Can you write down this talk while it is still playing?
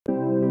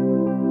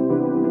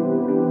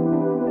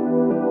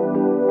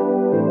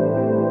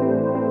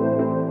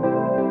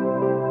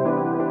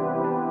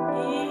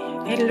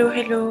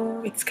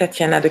Hello, it's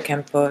Katiana de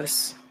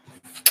Campos.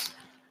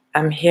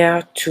 I'm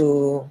here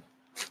to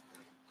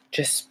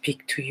just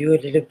speak to you a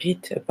little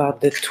bit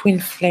about the twin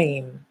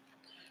flame.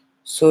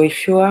 So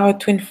if you are a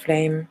twin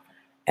flame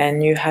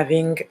and you're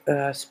having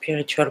a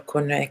spiritual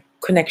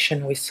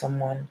connection with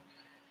someone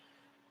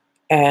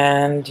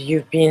and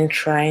you've been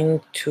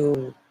trying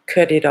to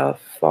cut it off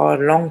for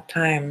a long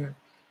time,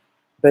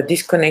 but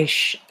this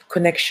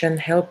connection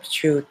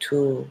helps you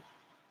to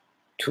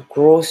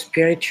grow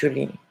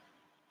spiritually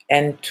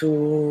and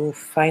to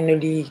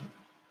finally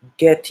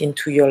get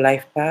into your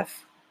life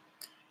path,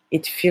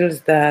 it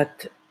feels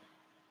that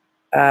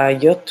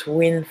your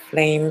twin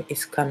flame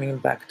is coming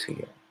back to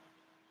you.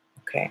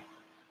 Okay.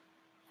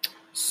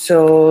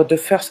 So the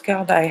first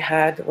card I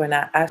had when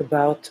I asked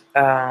about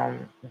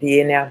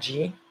the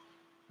energy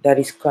that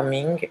is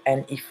coming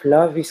and if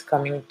love is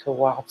coming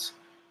towards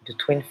the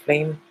twin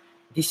flame,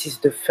 this is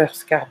the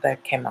first card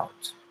that came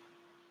out,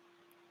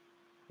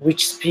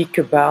 which speak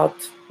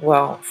about,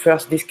 well,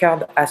 first this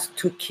card has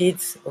two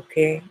kids,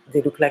 okay,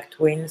 they look like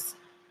twins.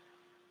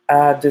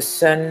 The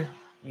sun,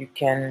 you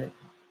can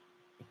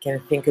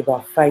think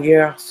about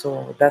fire,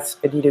 so that's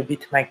a little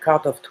bit my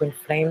card of twin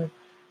flame.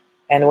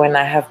 And when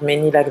I have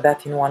many like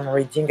that in one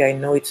reading, I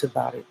know it's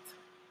about it.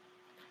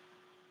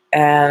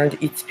 And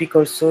it speaks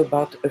also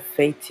about a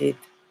fated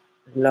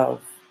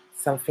love,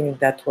 something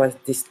that was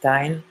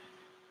destined,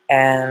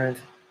 and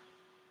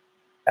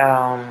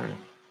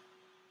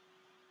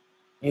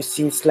you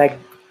see, it's like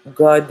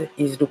God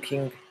is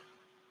looking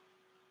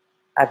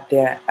at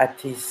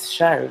his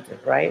child,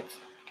 right?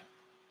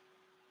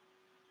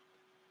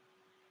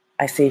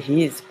 I say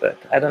he is, but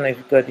I don't know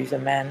if God is a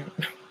man.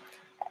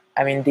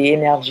 I mean, the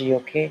energy,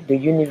 okay? The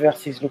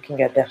universe is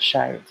looking at their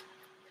child.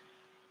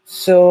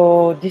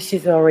 So this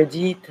is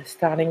already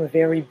starting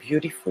very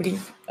beautifully,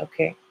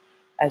 okay,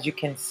 as you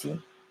can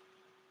see.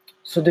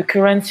 So the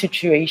current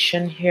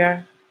situation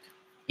here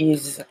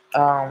is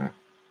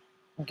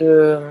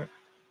the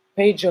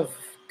Page of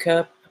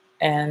Cup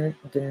and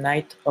the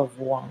Knight of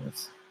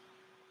Wands.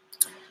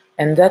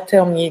 And that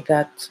tells me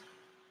that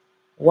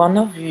one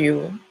of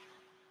you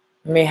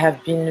may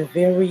have been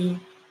very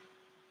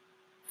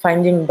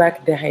finding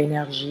back their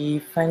energy,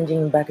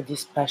 finding back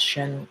this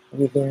passion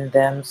within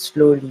them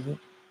slowly,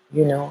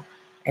 you know,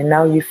 and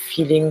now you're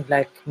feeling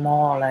like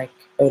more like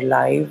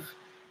alive.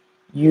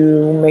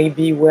 You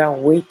maybe were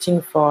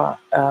waiting for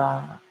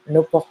an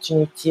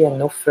opportunity,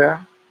 an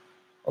offer,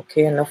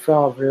 okay, an offer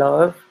of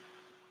love,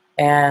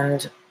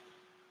 and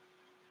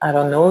I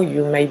don't know,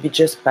 you may be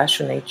just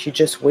passionate, you're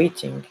just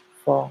waiting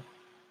for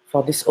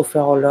this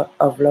offer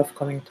of love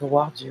coming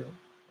towards you,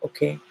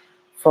 okay?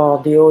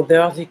 For the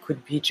others, it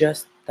could be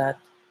just that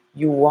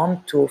you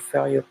want to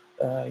offer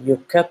your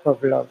cup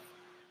of love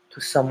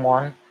to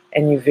someone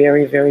and you're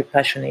very, very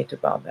passionate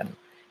about them.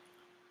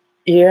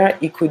 Here,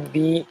 it could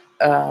be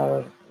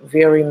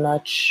very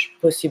much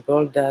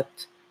possible that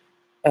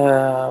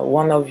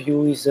one of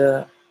you is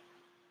a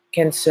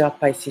Cancer,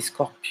 Pisces,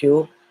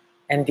 Scorpio,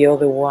 and the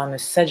other one a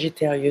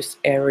Sagittarius,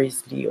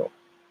 Aries, Leo.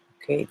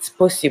 Okay, it's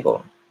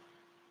possible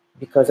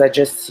because I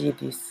just see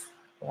this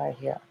right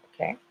here.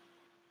 Okay,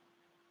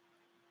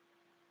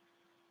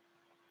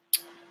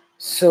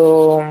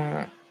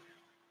 so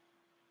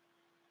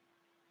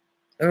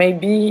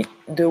maybe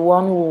the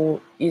one who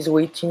is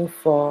waiting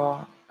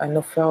for an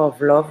offer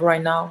of love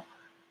right now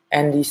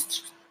and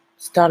is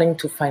starting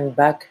to find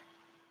back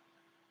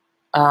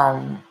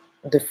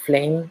the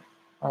flame,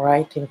 all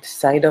right,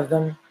 inside of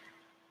them,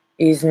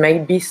 is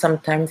maybe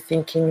sometimes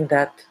thinking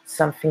that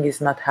something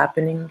is not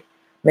happening.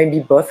 Maybe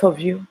both of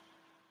you,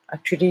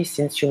 actually,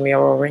 since you're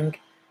mirroring,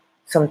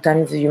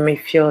 sometimes you may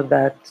feel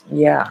that,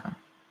 yeah,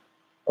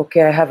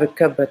 okay, I have a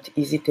cup, but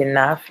is it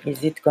enough?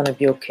 Is it gonna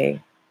be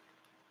okay?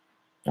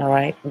 All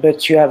right,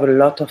 but you have a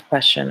lot of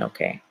passion,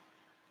 okay?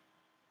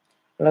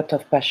 A lot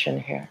of passion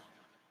here.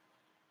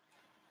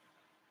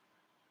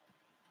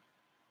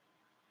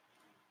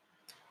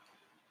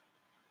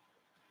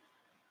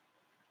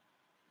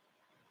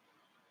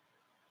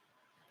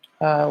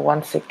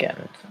 One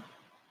second.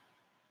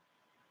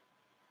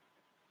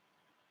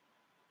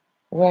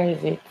 Where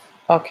is it?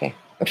 Okay.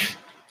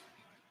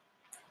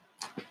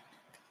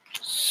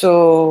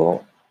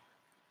 So,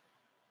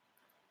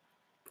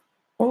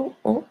 oh,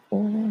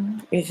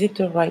 is it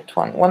the right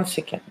one? One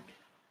second.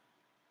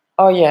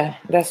 Oh yeah,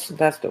 that's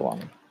the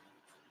one.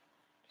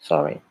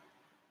 Sorry.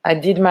 I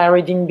did my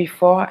reading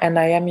before and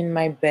I am in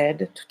my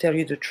bed, to tell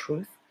you the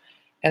truth.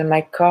 And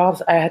my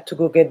cards, I had to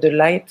go get the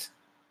light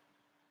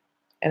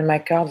and my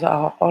cards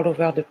are all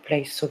over the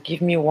place. So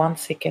give me 1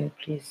 second,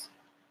 please.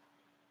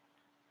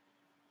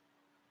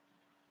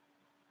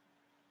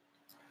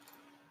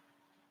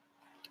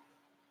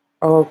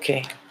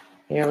 Okay,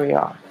 here we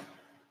are.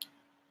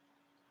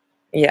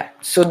 Yeah,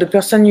 so the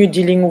person you're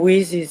dealing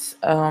with is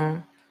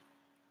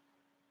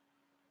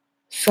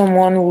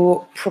someone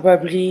who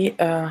probably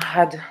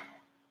had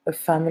a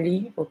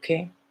family,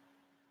 okay,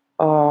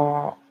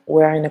 or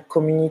were in a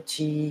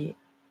community,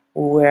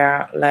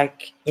 were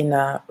like in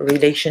a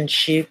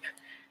relationship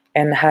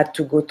and had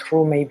to go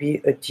through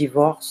maybe a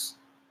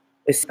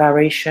a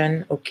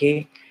separation,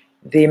 okay?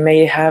 They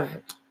may have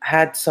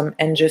had some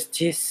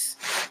injustice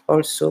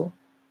also,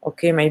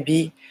 okay?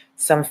 Maybe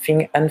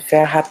something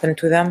unfair happened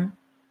to them.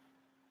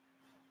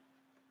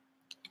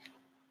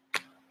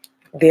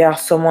 They are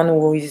someone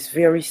who is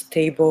very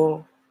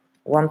stable,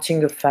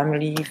 wanting a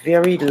family,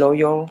 very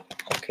loyal,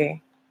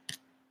 okay?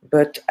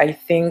 But I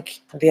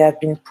think they have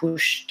been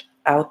pushed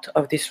out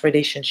of this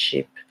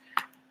relationship.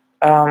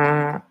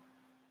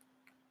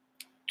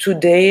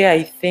 Today,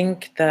 I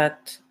think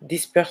that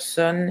this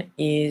person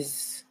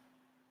is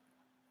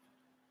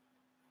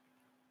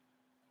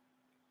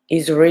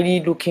really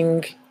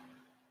looking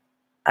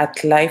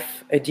at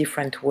life a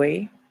different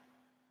way,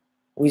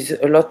 with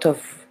a lot of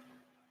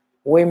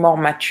way more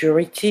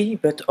maturity,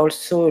 but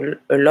also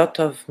a lot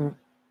of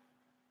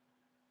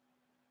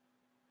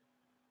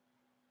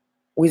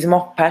with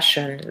more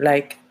passion.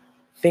 Like,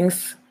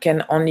 things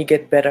can only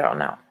get better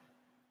now.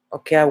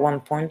 Okay, at one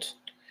point,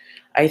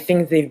 I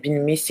think they've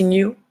been missing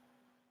you.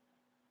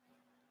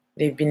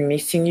 They've been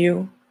missing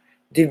you.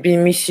 They've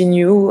been missing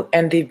you,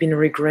 and they've been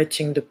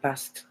regretting the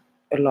past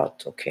a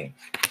lot. Okay,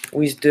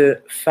 with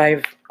the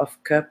 5 of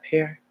Cups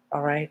here.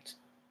 All right.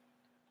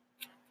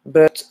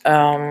 But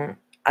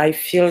I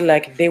feel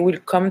like they will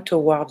come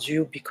towards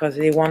you because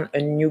they want a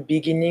new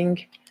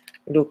beginning.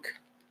 Look,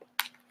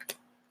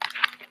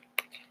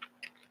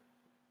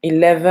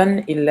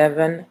 11,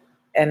 11,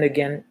 and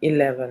again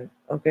 11,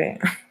 okay?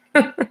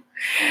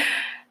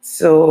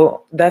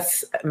 So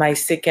that's my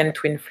second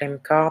twin flame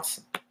card.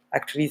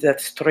 Actually,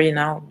 that's 3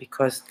 now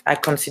because I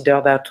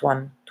consider that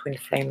one twin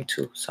flame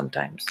too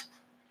sometimes.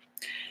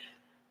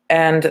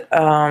 And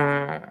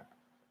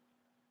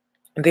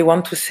they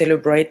want to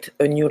celebrate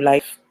a new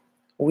life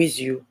with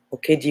you,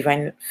 okay?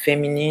 Divine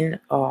feminine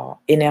or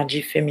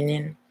energy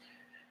feminine.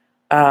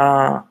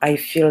 I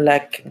feel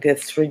like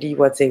that's really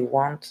what they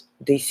want.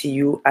 They see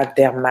you at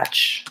their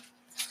match.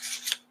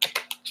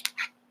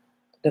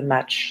 The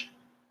match.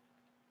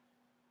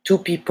 2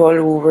 people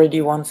who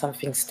really want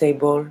something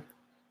stable,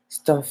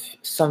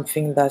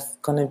 something that's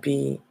gonna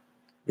be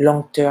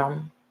long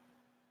term,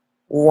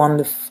 who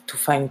want to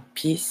find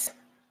peace,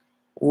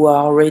 who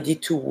are ready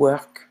to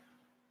work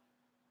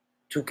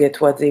to get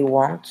what they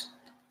want.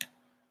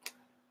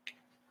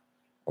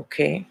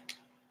 Okay.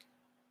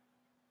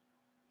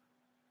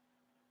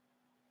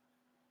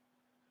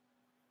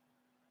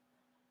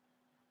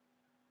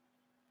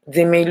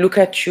 They may look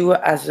at you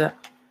as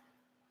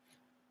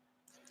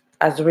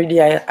really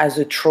as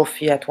a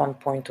trophy at one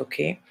point,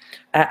 okay?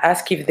 I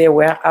asked if they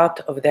were out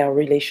of their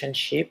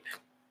relationship,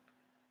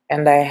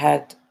 and I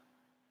had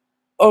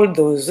all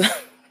those.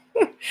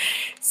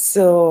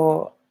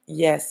 So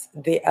yes,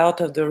 they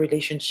out of the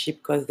relationship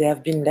because they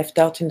have been left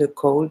out in the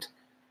cold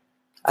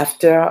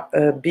after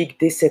a big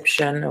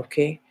deception,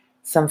 okay?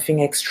 Something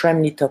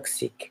extremely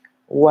toxic.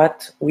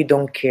 What? We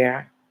don't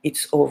care.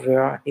 It's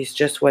over. It's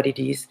just what it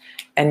is.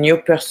 And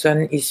your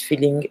person is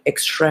feeling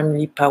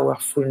extremely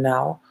powerful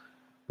now,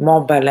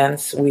 more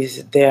balanced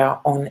with their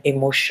own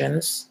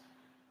emotions.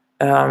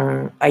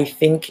 I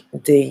think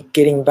they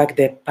getting back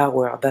their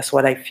power. That's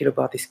what I feel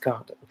about this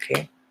card,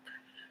 okay?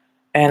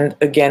 And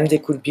again, they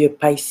could be a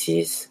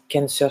Pisces,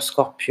 Cancer,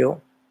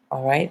 Scorpio,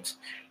 all right?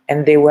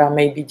 And they were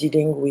maybe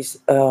dealing with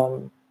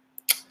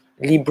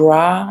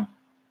Libra,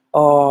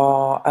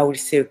 or I will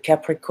say a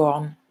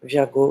Capricorn,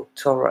 Virgo,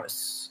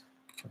 Taurus,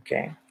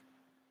 okay?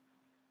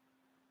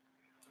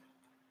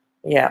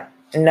 Yeah.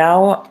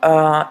 Now,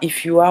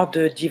 if you are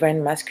the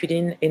divine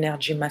masculine,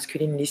 energy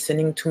masculine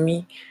listening to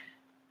me,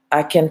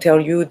 I can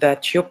tell you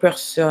that your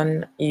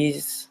person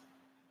is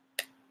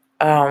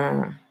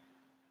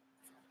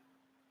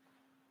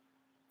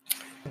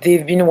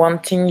they've been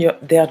wanting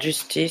their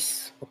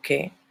justice,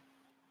 okay?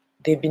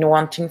 They've been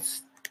wanting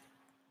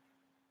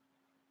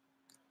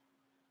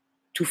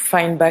to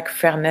find back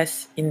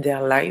fairness in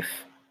their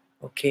life,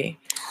 okay?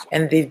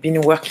 And they've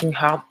been working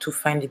hard to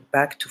find it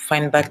back, to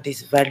find back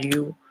this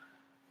value,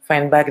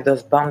 find back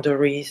those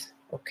boundaries,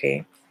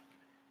 okay?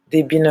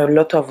 They've been a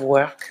lot of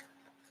work,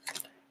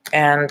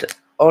 and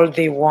all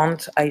they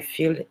want, I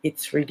feel,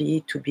 it's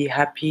really to be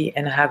happy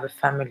and have a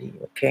family,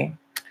 okay?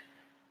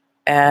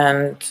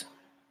 And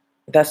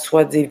that's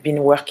what they've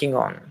been working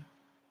on,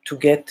 to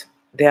get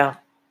their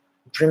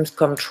dreams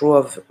come true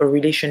of a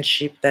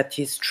relationship that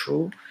is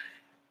true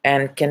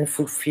and can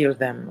fulfill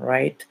them,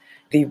 right?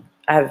 They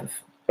have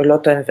a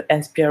lot of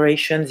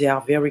inspiration. They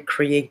are very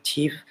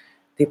creative.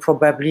 They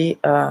probably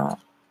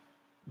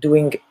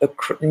doing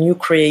a new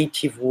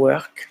creative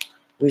work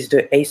with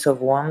the Ace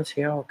of Wands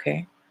here,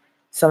 okay?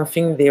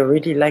 Something they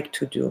really like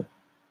to do.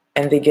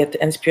 And they get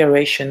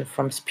inspiration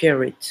from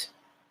spirit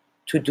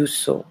to do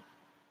so.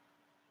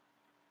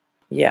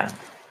 Yeah,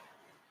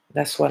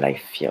 that's what I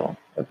feel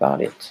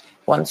about it.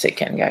 1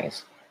 second,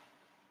 guys.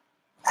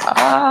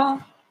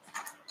 All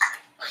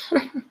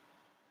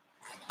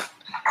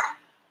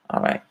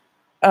right.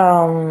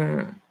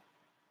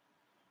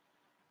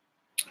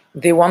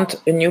 They want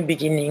a new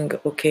beginning,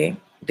 okay?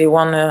 They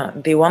want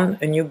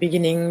a new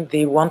beginning.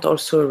 They want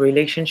also a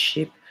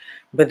relationship,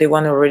 but they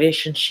want a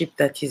relationship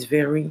that is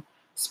very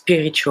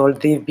spiritual.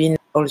 They've been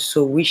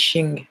also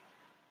wishing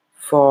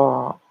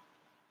for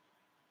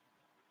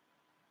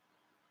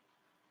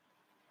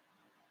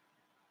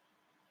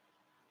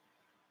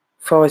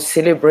a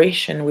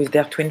celebration with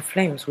their twin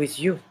flames, with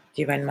you,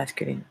 Divine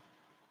Masculine.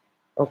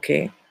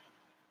 Okay?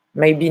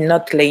 Maybe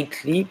not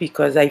lately,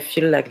 because I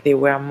feel like they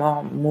were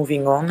more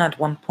moving on at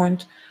one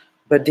point,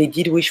 but they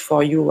did wish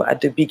for you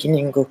at the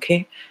beginning,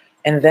 okay?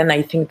 And then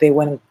I think they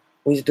went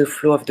with the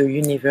flow of the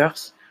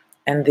universe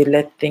and they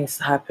let things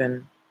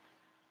happen.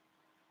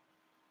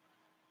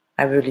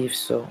 I believe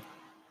so.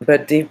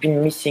 But they've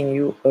been missing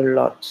you a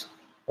lot,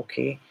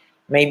 okay?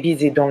 Maybe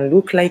they don't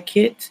look like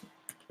it.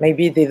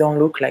 Maybe they don't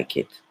look like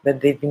it, but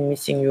they've been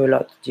missing you a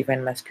lot,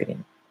 Divine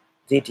Masculine.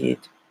 They did.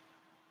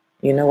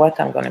 You know what?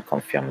 I'm going to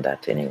confirm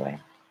that anyway.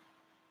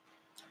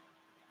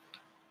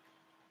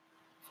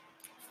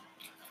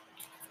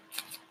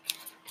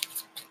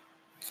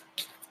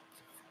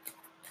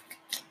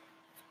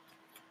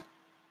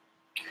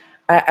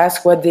 I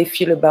ask what they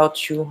feel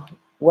about you,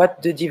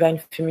 what the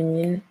Divine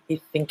Feminine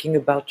is thinking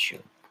about you.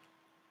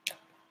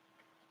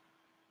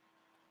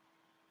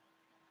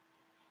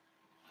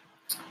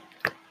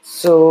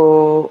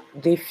 So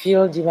they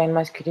feel, Divine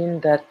Masculine,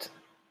 that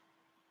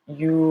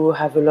you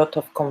have a lot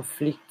of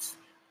conflicts.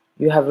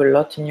 You have a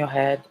lot in your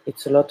head.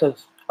 It's a lot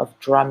of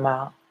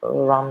drama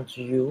around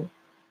you.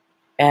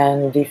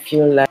 And they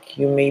feel like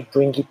you may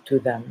bring it to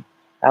them.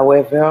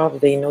 However,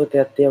 they know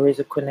that there is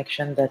a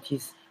connection that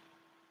is,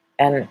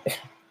 and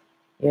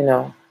you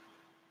know,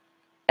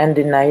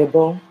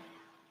 undeniable.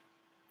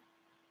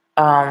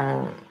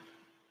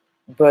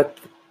 But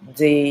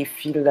they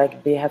feel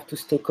like they have to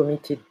stay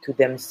committed to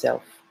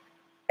themselves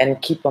and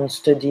keep on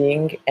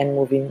studying and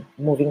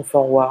moving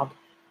forward,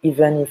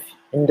 even if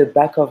in the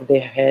back of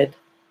their head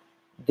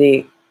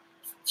they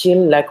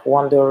still like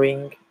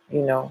wondering,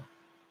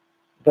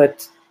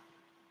 but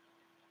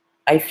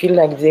I feel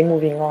like they're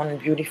moving on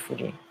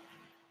beautifully,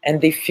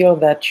 and they feel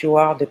that you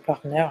are the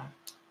partner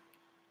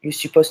you're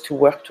supposed to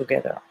work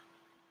together.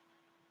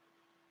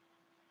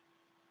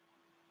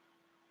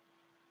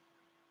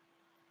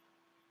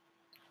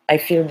 I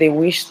feel they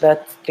wish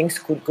that things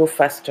could go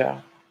faster,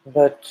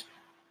 but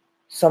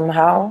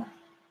somehow,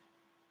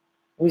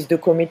 with the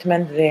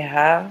commitment they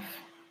have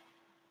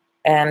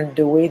and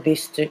the way they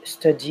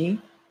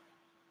study,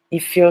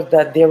 it feels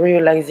that they're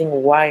realizing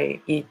why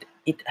it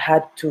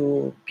had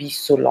to be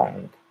so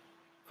long.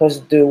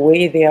 Because the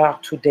way they are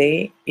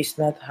today is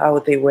not how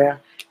they were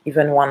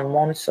even 1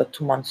 month or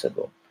 2 months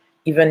ago,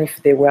 even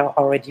if they were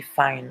already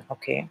fine,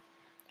 okay?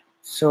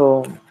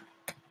 So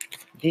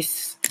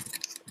this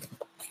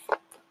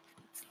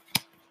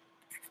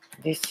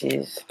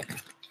is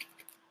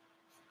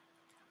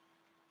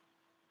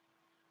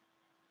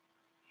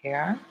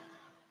here.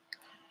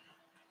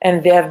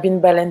 And they have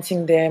been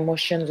balancing their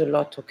emotions a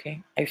lot,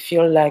 okay? I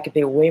feel like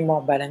they're way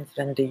more balanced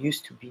than they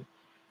used to be.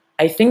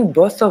 I think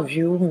both of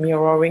you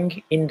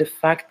mirroring in the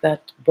fact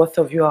that both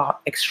of you are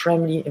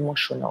extremely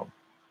emotional.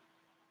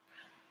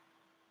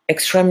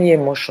 Extremely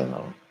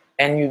emotional.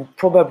 And you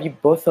probably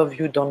both of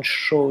you don't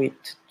show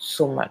it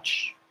so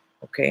much,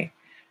 okay?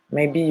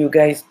 Maybe you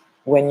guys,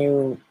 when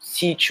you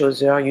see each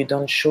other, you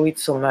don't show it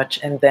so much,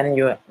 and then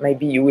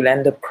maybe you will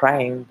end up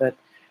crying, but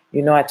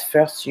at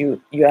first you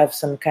have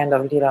some kind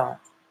of little,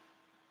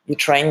 you're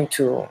trying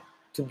to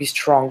be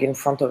strong in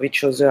front of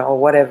each other or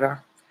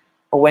whatever.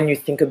 Or when you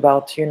think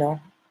about, in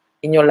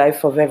your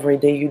life of every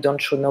day, you don't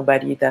show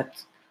nobody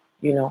that,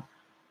 you're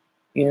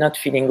not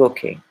feeling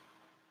okay.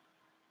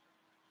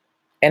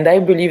 And I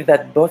believe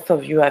that both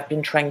of you have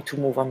been trying to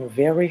move on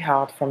very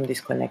hard from this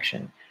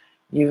connection.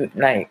 You've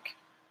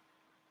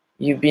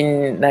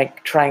been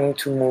trying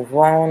to move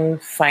on,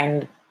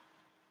 find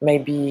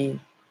maybe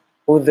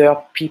other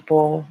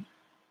people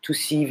to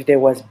see if there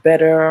was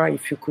better,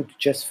 if you could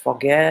just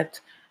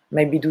forget,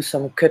 maybe do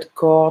some cut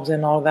cords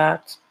and all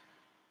that.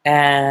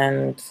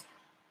 And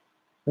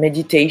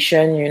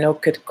meditation,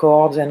 cut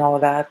cords and all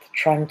that,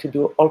 trying to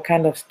do all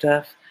kind of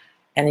stuff,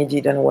 and it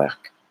didn't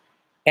work.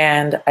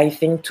 And I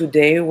think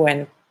today,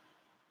 when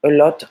a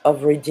lot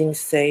of readings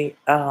say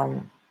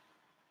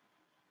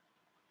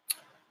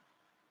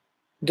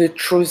the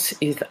truth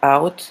is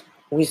out,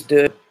 with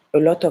a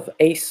lot of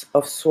Ace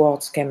of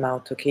Swords came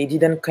out, okay? It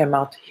didn't come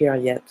out here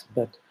yet,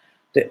 but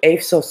the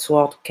Ace of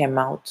Swords came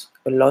out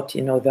a lot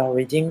in other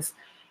readings,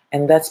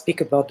 and that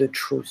speak about the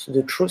truth.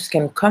 The truth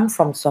can come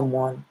from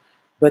someone,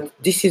 but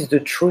this is the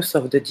truth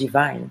of the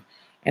divine.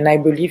 And I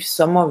believe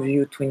some of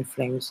you, twin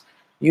flames,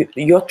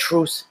 your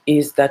truth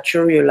is that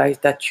you realize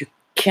that you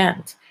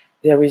can't.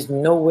 There is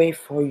no way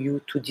for you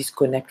to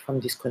disconnect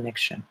from this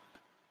connection.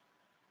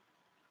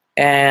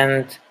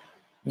 And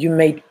you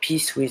made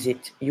peace with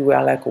it. You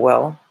were like,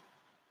 well,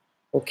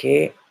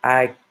 okay,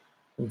 I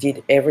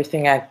did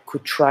everything I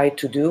could try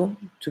to do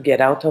to get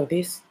out of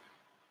this.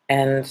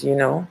 And,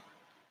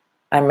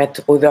 I met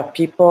other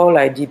people.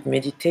 I did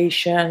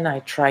meditation. I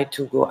tried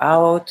to go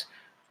out.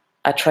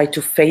 I tried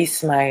to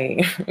face my,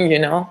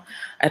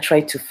 I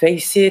tried to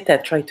face it. I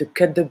tried to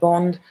cut the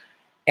bond.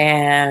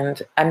 And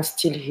I'm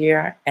still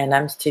here and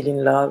I'm still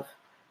in love.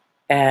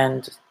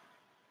 And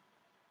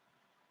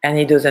and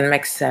it doesn't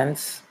make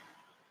sense.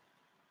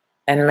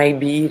 And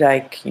maybe,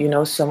 like, you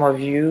know, some of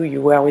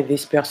you were with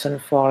this person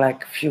for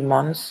like a few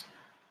months,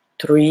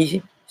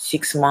 3,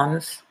 6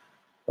 months,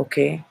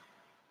 okay?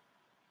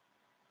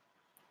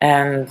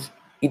 And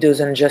it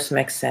doesn't just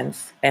make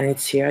sense. And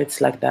it's here,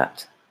 it's like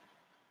that.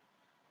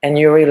 And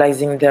you're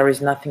realizing there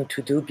is nothing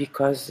to do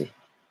because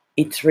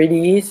it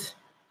really is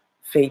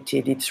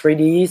fated. It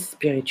really is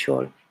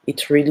spiritual.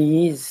 It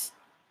really is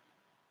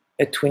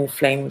a twin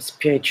flame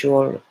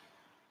spiritual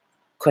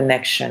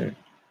connection.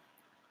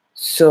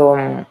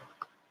 So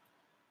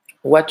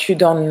what you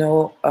don't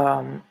know,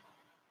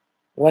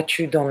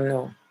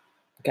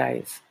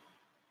 guys,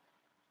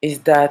 is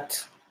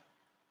that.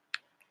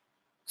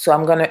 So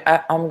I'm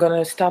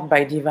gonna start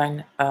by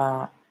divine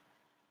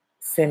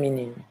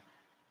feminine.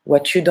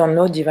 What you don't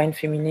know, divine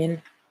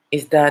feminine,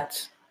 is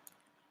that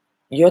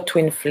your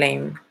twin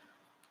flame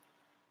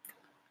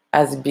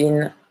has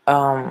been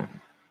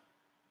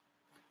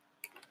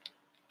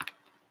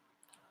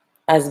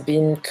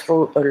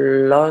through a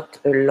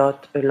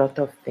lot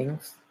of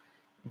things.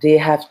 They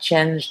have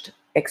changed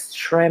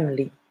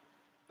extremely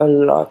a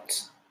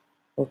lot,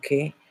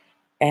 okay?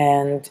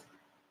 And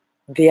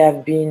they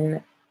have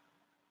been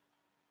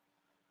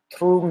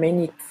through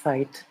many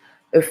fights,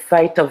 a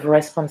fight of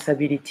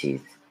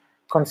responsibilities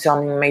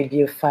concerning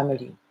maybe a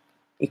family.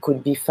 It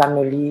could be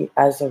family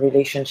as a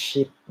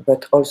relationship,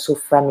 but also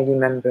family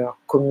member,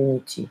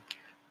 community,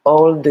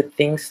 all the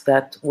things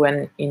that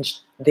when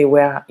they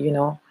were, you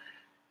know,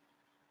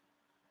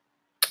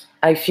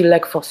 I feel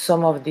like for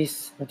some of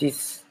these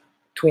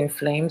twin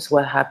flames,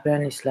 what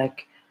happened is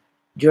like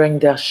during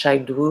their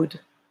childhood,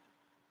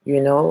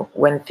 you know,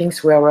 when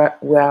things weren't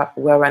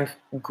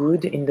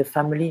good in the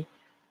family,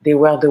 they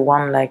were the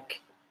one,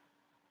 like,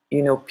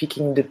 you know,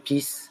 picking the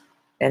piece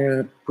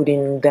and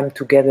putting them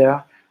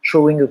together,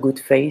 showing a good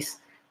face.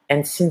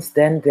 And since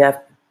then, they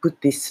have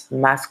put this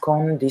mask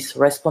on, this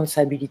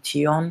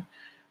responsibility on,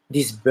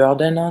 this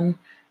burden on,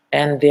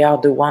 and they are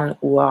the one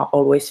who are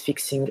always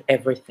fixing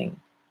everything.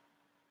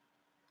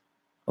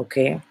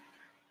 Okay?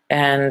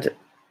 And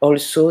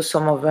also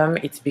some of them,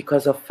 it's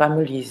because of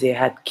families. They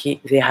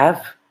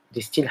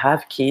still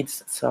have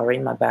kids. Sorry,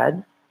 my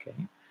bad.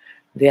 Okay?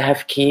 They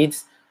have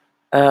kids.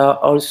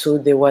 Also,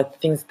 there were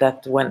things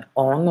that went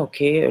on.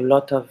 Okay, a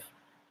lot of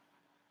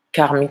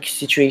karmic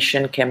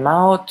situation came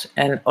out,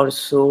 and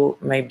also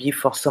maybe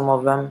for some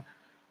of them,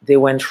 they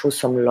went through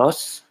some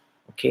loss.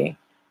 Okay,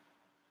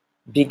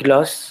 big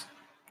loss,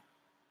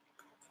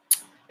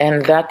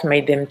 and that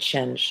made them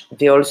change.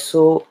 They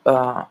also,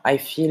 I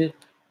feel,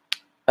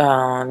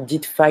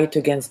 did fight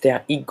against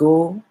their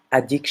ego,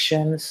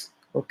 addictions,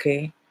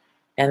 okay,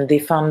 and they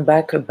found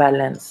back a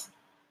balance,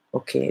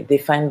 okay, they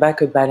find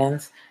back a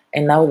balance,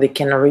 and now they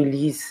can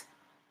release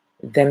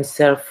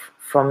themselves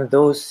from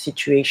those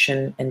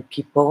situations and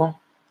people,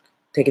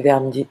 take their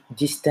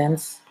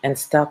distance, and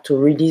start to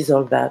release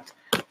all that,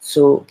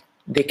 so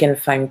they can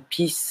find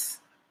peace,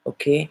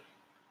 okay,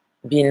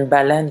 be in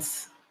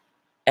balance,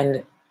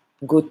 and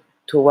go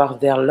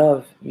towards their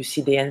love. You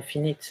see the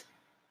infinite,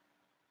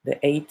 the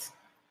 8,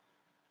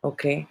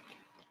 okay,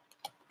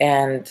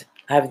 and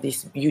have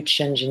this huge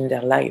change in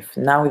their life.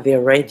 Now they're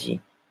ready,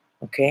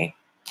 okay?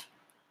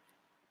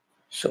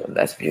 So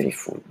that's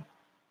beautiful.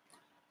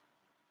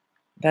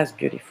 That's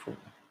beautiful.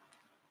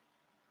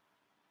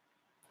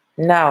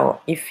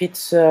 Now, if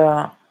it's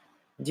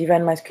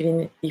divine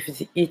masculine,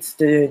 if it's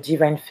the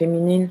divine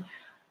feminine,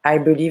 I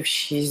believe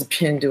she's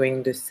been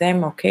doing the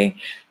same, okay?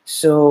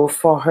 So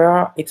for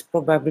her, it's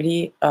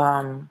probably,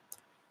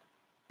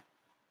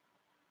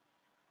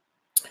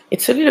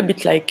 it's a little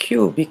bit like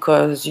you,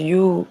 because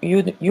you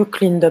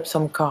cleaned up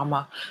some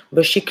karma,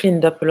 but she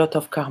cleaned up a lot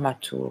of karma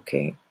too,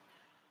 okay?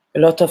 A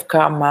lot of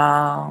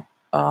karma,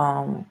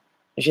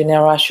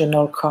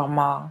 generational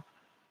karma,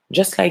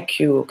 just like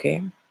you,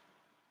 okay?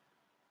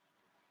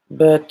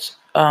 But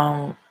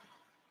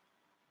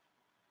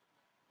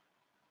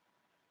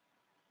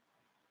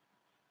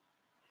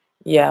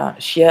yeah,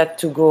 she had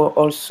to go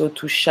also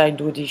to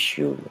childhood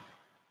issue,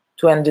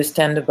 to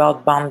understand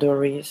about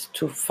boundaries,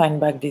 to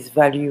find back this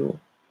value,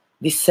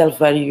 this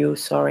self-value,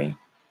 sorry,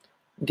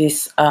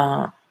 this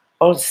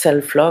all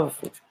self-love,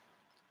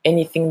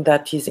 anything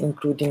that is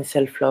including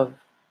self-love,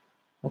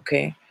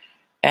 okay?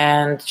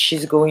 And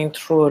she's going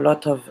through a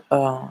lot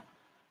of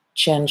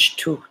change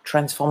too,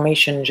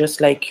 transformation, just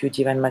like you,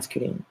 divine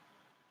masculine.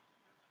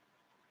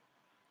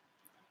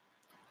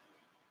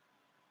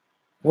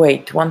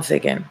 Wait, once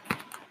again.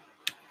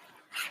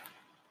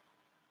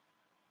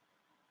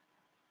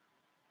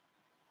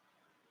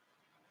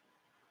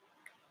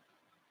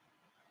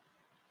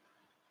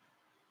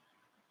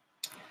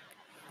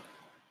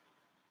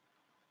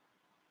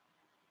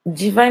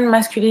 Divine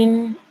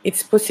masculine,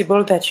 it's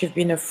possible that you've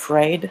been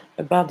afraid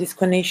about this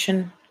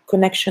connection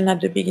at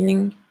the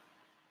beginning,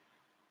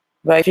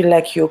 but I feel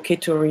like you're okay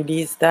to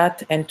release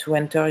that and to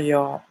enter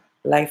your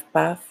life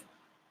path,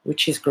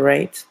 which is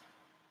great.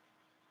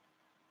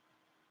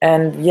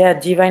 And yeah,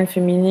 divine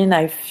feminine,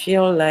 I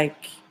feel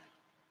like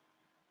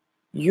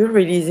you're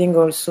releasing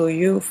also,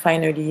 you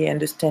finally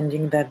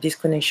understanding that this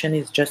connection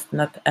is just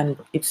not, and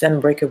it's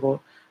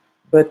unbreakable,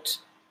 but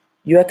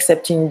you're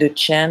accepting the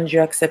change,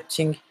 you're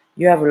accepting,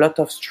 you have a lot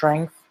of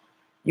strength,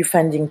 you're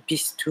finding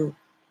peace too.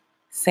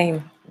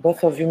 Same,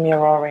 both of you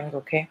mirroring,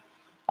 okay?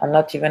 I'm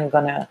not even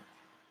gonna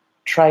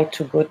try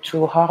to go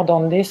too hard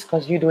on this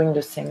because you're doing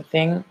the same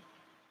thing.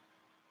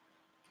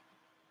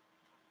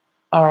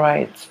 All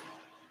right.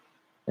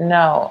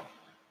 Now,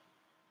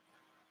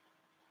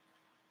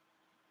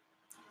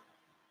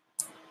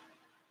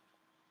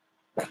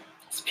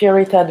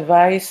 spirit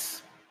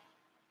advice.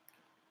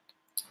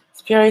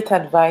 Spirit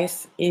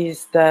advice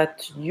is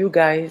that you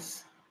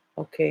guys,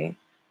 okay,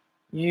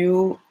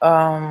 you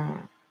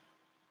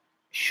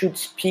should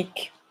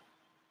speak.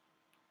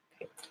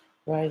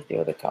 Where is the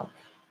other card?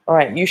 All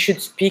right, you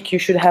should speak. You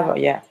should have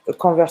a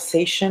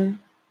conversation.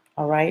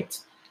 All right,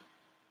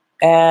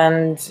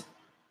 and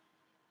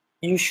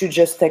you should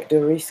just take the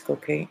risk,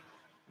 okay?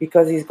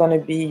 Because you're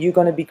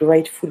gonna be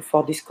grateful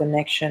for this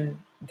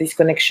connection. This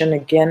connection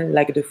again,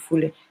 like the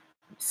Fool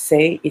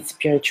say, it's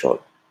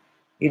spiritual.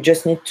 You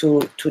just need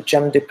to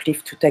jump the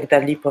cliff, to take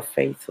that leap of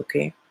faith,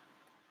 okay?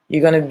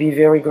 You're gonna be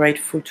very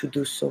grateful to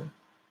do so.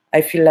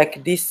 I feel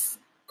like this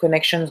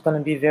connection is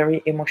gonna be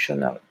very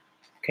emotional,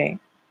 okay?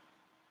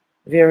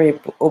 Very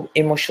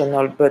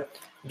emotional, but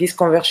this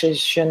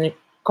conversation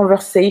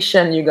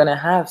you're gonna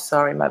have,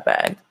 sorry, my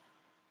bad,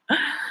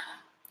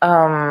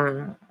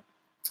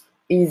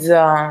 is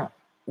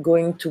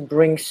going to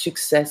bring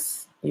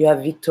success. You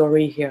have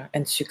victory here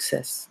and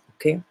success,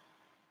 okay?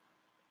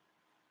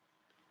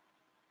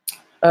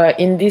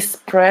 In this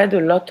spread, a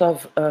lot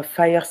of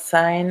fire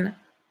sign,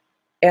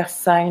 air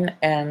sign,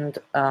 and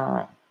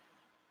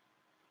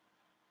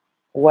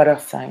water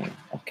sign,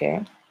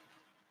 okay?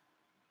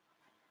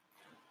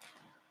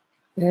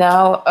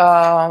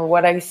 Now,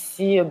 what I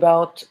see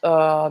about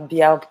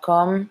the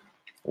outcome,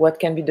 what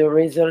can be the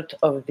result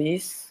of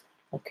this,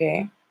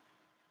 okay?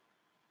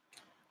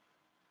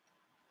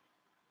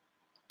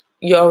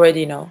 You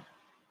already know.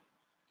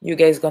 You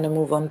guys gonna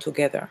move on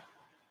together.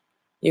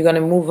 You're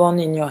gonna move on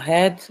in your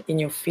head, in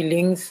your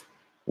feelings,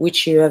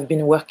 which you have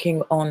been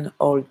working on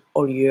all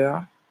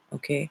year,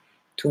 okay?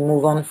 To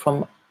move on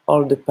from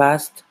all the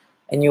past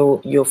and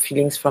your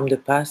feelings from the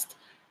past,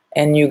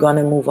 and you're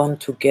gonna move on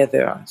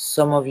together.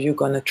 Some of you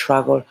gonna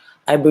travel.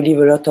 I believe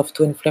a lot of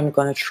twin flame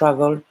gonna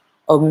travel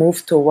or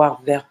move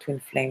toward their twin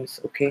flames,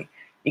 okay?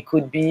 It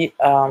could be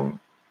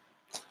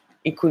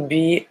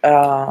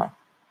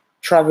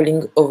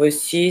traveling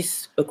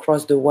overseas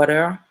across the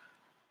water,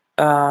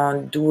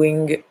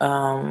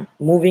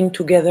 moving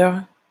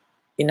together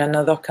in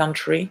another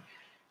country.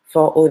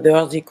 For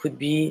others, it could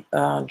be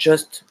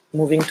just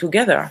moving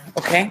together,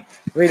 okay?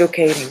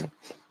 Relocating.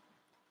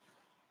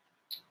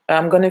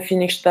 I'm going to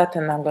finish that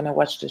and I'm going to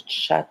watch the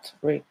chat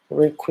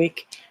real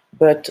quick.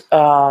 But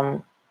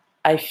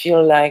I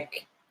feel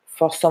like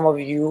for some of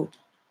you,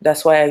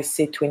 that's why I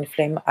say twin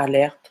flame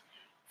alert.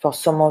 For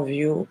some of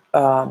you,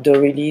 the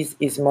release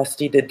is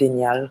mostly the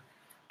denial,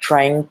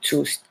 trying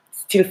to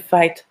still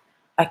fight.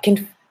 I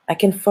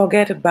can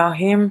forget about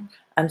him.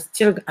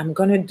 I'm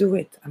gonna do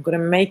it. I'm gonna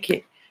make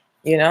it,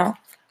 you know?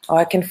 Or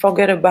I can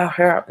forget about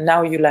her.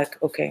 Now you're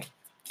like, okay,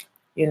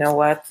 you know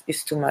what?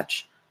 It's too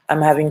much.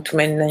 I'm having too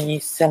many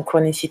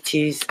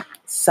synchronicities,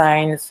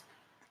 signs.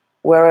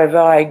 Wherever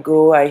I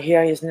go, I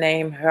hear his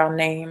name, her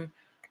name.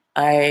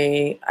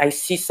 I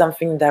see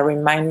something that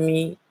remind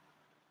me.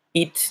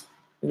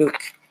 Look,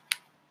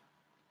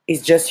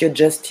 it's just your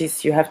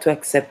justice. You have to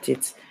accept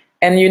it.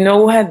 And you know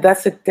what?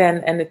 That's a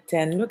 10 and a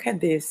 10. Look at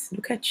this.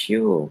 Look at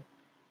you.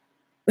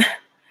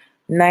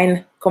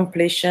 9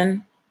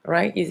 completion,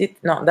 right? Is it?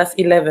 No, that's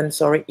 11.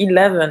 Sorry,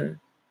 11.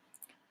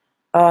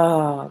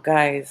 Oh,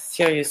 guys,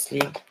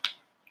 seriously.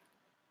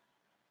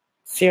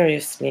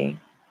 Seriously.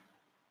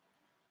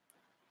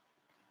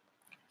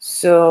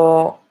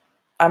 So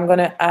I'm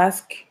gonna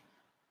ask.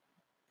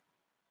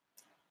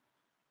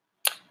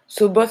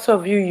 So both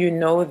of you, you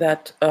know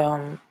that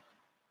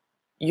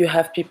you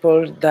have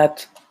people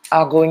that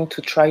are going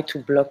to try to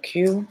block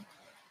you.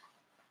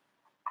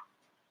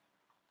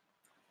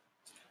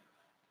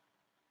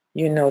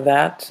 You know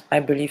that, I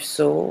believe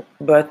so.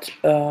 But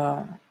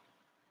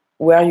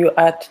where you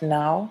at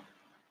now?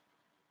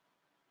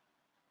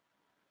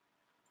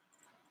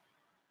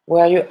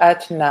 Where you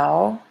at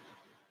now?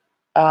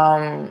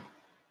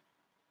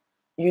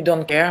 You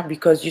don't care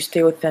because you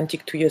stay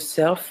authentic to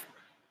yourself,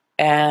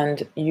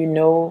 and you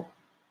know.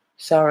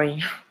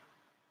 Sorry.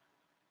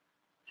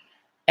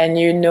 And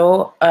you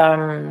know.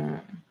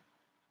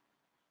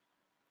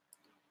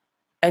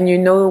 And you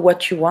know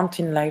what you want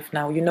in life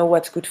now. You know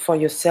what's good for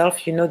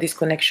yourself. You know this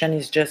connection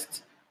is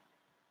just.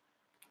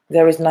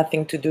 There is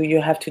nothing to do. You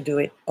have to do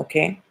it,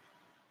 okay?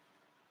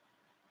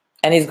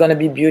 And it's gonna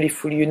be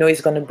beautiful. You know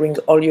it's gonna bring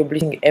all your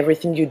blessing,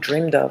 everything you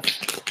dreamed of.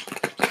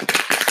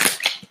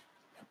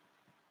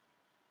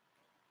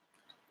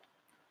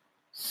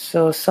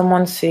 So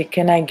someone say,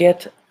 can I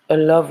get a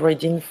love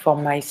reading for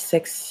my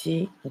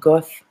sexy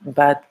goth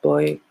bad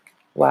boy?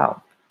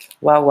 Wow.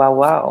 Wow, wow,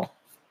 wow.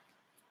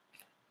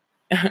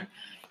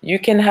 You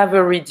can have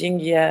a reading,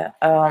 yeah.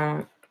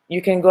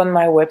 You can go on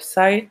my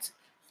website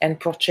and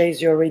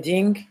purchase your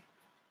reading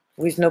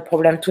with no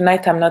problem.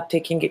 Tonight I'm not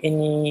taking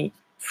any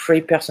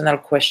free personal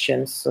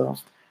questions, so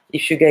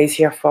if you guys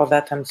here for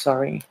that, I'm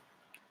sorry.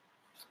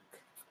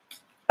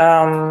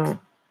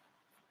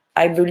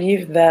 I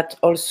believe that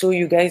also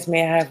you guys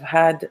may have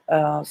had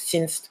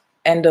since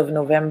end of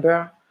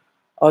November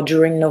or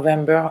during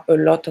November a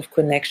lot of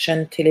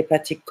connection,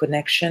 telepathic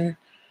connection.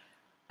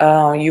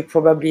 You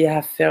probably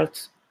have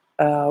felt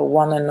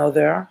one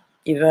another,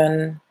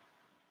 even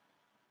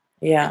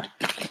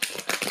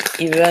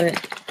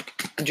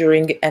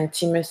during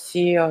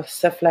intimacy or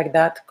stuff like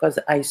that, because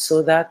I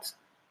saw that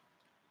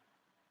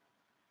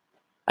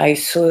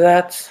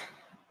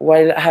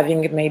while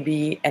having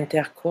maybe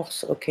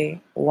intercourse.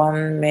 Okay,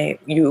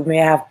 you may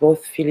have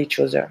both feel each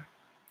other.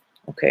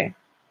 Okay,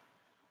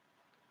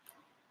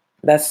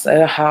 that's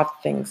a hard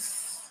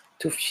things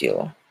to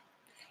feel.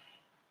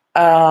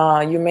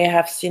 You may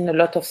have seen a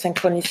lot of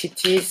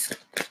synchronicities.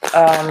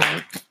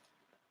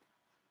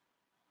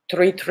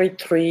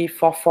 333,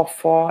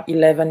 444,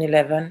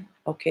 1111.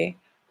 Okay,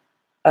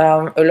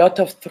 a lot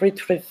of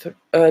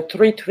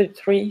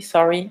 333.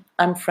 Sorry,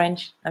 I'm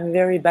French. I'm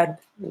very bad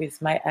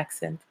with my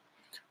accent,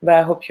 but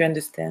I hope you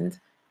understand.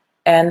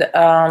 And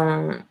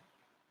a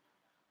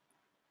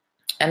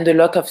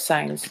lot of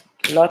signs,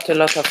 a lot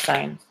of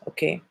signs.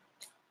 Okay,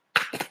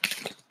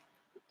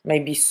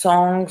 maybe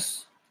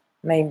songs,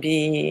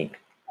 maybe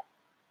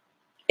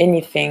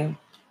anything.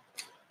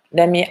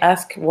 Let me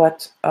ask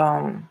what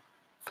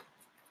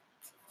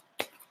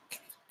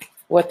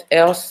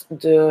else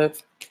the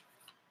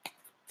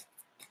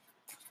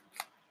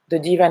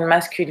divine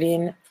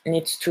masculine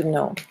needs to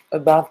know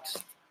about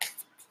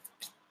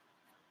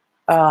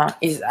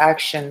his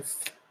actions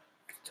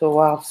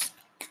towards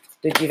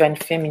the divine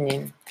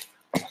feminine.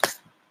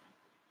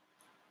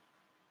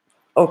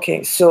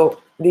 Okay,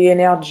 so the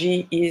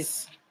energy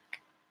is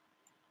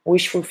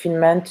wish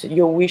fulfillment.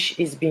 Your wish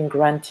is being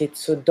granted,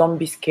 so don't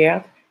be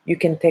scared. You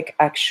can take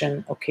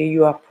action. Okay,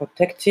 you are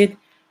protected.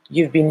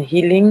 You've been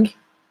healing.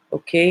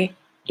 Okay,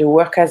 the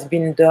work has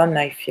been done,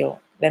 I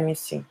feel. Let me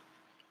see.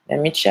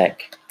 Let me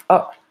check.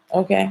 Oh,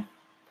 okay.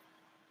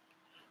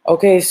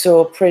 Okay,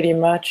 so pretty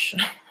much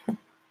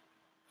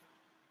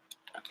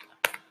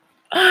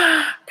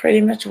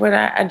what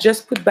I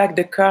just put back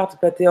the cards,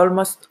 but they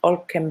almost all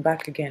came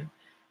back again.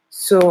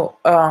 So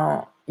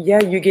yeah,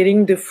 you're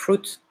getting the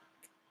fruit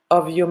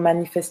of your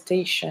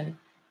manifestation.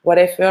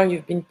 Whatever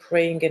you've been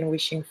praying and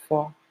wishing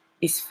for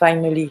is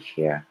finally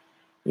here.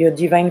 Your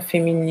divine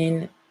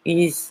feminine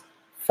is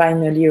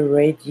finally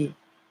ready.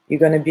 You're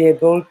going to be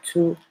able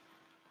to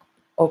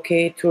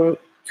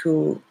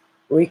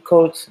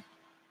record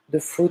the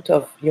fruit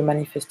of your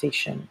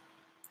manifestation.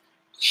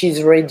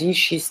 She's ready,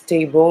 she's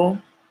stable,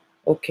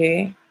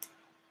 okay?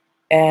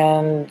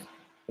 And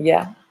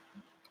yeah,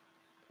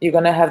 you're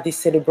going to have this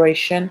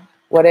celebration.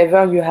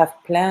 Whatever you have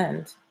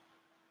planned,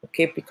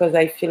 okay, because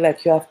I feel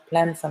like you have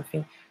planned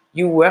something.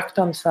 You worked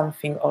on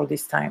something all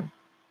this time.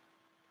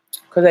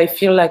 Because I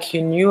feel like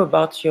you knew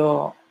about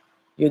your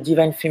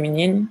divine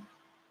feminine.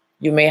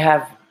 You may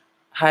have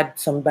had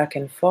some back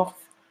and forth,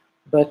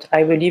 but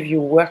I believe you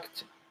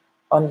worked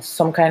on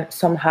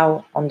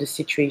somehow on the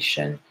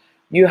situation.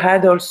 You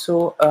had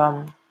also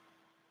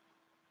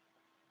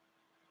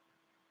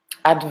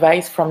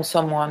advice from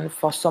someone.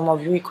 For some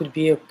of you, it could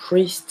be a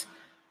priest,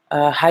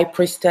 a high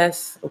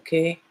priestess,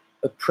 okay,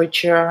 a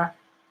preacher,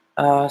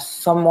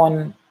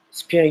 someone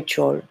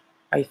spiritual,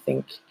 I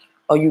think.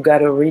 Or you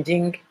got a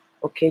reading,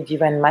 okay,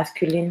 divine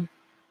masculine,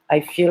 I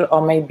feel,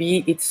 or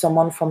maybe it's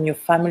someone from your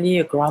family,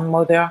 a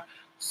grandmother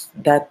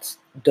that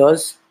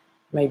does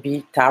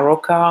maybe tarot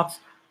cards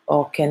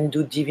or can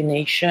do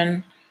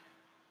divination.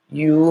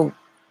 You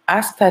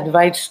asked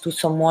advice to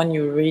someone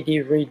you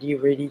really, really,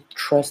 really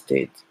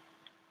trusted,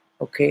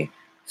 okay?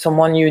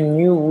 Someone you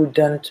knew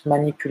wouldn't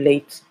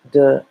manipulate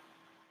the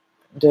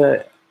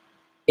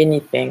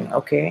anything,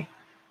 okay?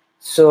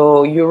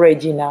 So you're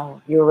ready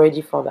now. You're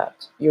ready for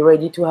that. You're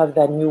ready to have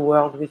that new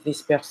world with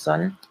this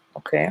person,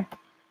 okay?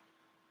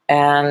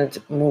 And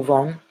move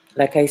on.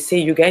 Like I say,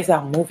 you guys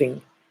are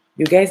moving.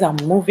 You guys are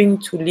moving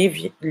to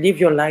live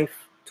your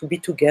life, to be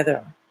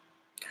together.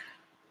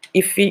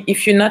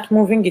 If you're not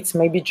moving, it's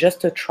maybe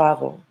just a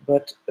travel,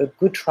 but a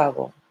good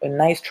travel, a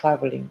nice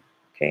traveling,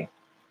 okay?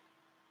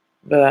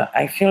 But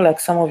I feel like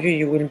some of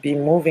you will be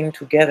moving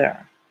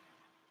together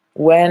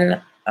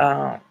when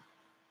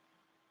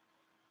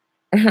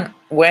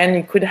when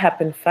it could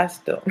happen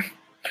fast though.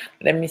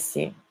 Let me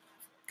see.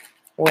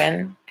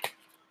 When?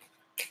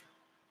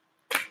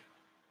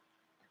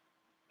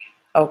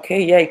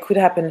 Okay, yeah, it could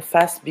happen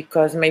fast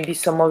because maybe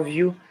some of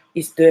you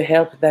is the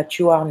help that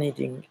you are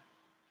needing.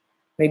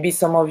 Maybe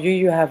some of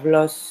you have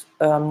lost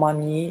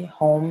money,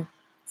 home,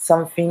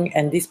 something,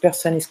 and this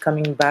person is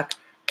coming back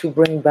to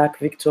bring back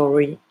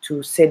victory,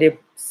 to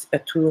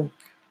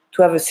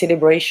have a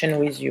celebration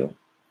with you.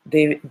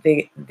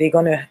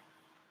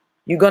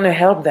 You're gonna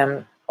help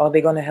them, or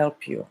they're gonna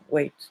help you.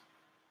 Wait,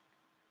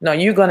 no,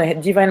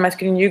 divine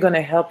masculine, you're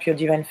gonna help your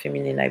divine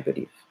feminine, I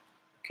believe.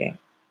 Okay.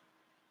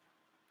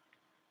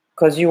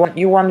 Because you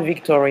want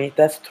victory.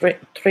 That's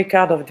three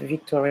cards of the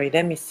victory.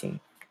 Let me see.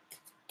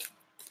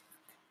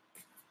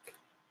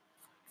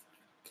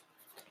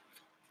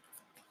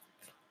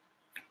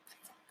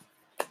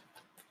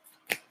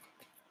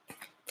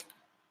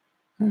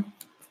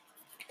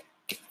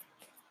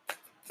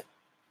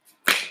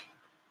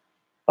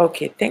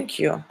 Okay, thank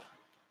you.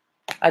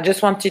 I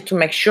just wanted to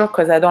make sure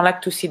because I don't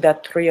like to see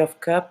that Three of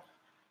Cups.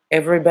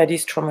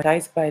 Everybody's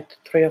traumatized by the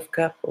Three of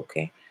Cups,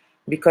 okay?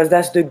 Because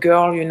that's the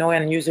girl, you know,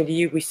 and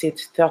usually we say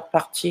it's third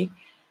party.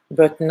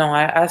 But no,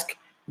 I ask,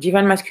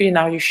 Divine Masculine,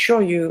 are you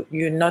sure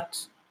you're not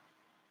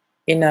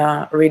in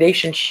a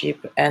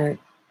relationship? And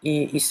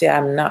he say,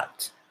 I'm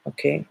not,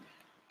 okay?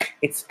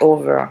 It's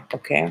over,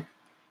 okay?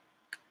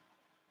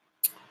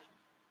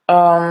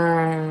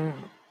 Now,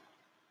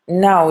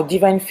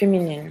 Divine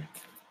Feminine.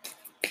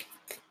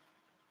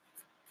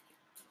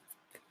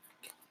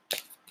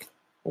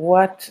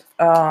 What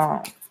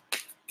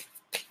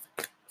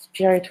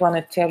Spirit want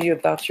to tell you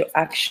about your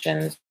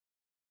actions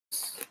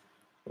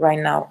right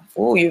now?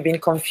 Oh, you've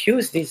been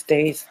confused these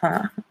days,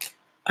 huh?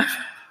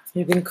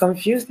 You've been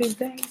confused these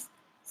days?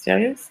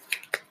 Serious?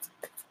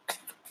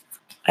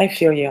 I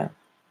feel you.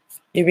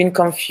 You've been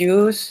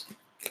confused,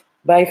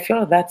 but I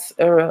feel that's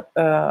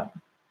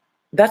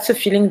a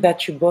feeling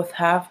that you both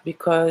have,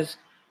 because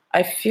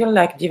I feel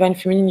like Divine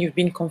Feminine, you've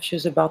been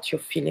confused about your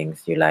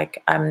feelings. You're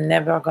like, I'm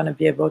never going to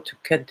be able to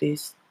cut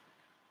this.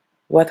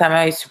 What am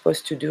I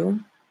supposed to do?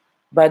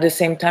 But at the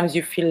same time,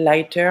 you feel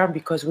lighter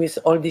because with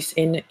all these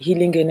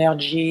healing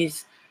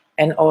energies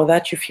and all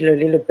that, you feel a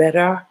little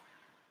better.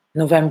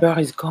 November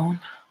is gone.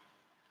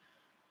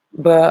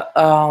 But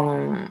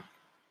the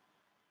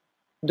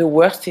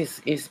worst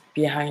is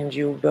behind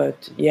you.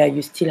 But yeah,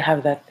 you still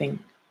have that thing.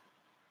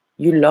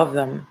 You love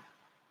them.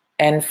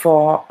 And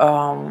for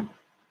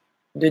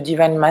the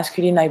Divine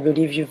Masculine, I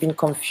believe you've been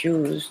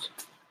confused.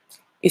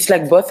 It's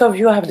like both of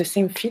you have the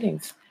same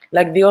feelings.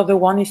 Like the other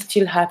one is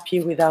still happy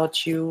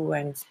without you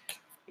and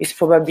it's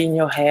probably in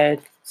your head,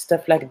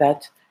 stuff like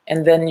that.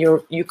 And then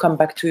you come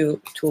back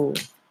to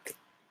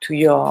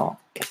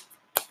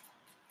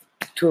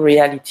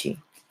reality.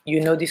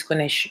 You know this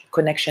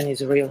connection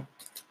is real.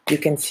 You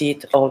can see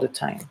it all the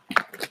time.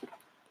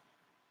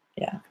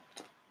 Yeah.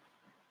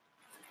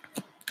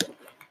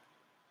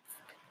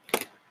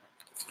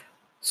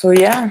 So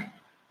yeah,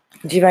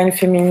 Divine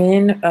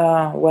Feminine,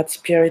 what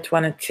Spirit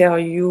want to tell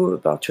you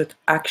about your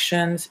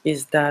actions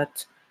is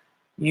that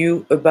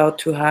you about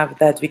to have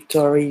that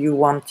victory you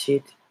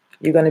wanted.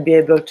 You're going to be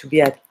able to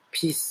be at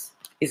peace.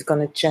 It's going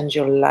to change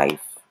your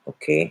life,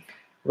 okay?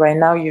 Right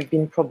now, you've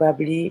been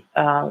probably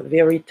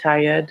very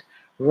tired,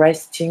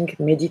 resting,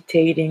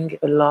 meditating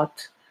a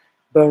lot,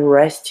 but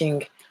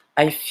resting.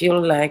 I feel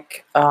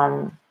like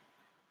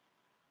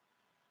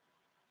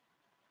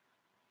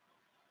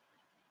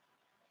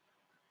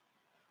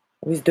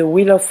with the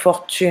Wheel of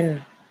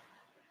Fortune,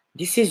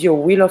 this is your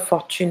Wheel of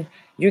Fortune.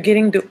 You're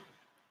getting the...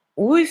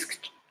 Who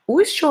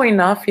is showing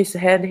off his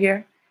head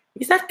here?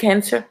 Is that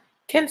Cancer?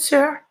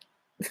 Cancer?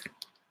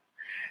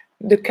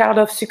 The card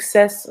of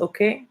success,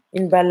 okay?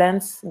 In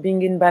balance,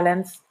 being in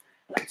balance,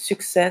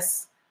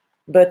 success,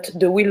 but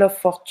the Wheel of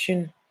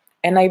Fortune.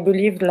 And I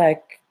believe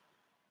like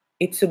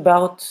it's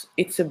about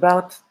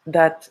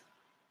that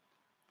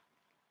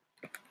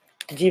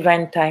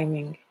divine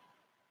timing.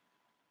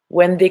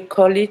 When they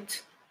call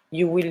it,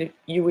 you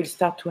will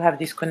start to have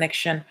this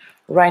connection.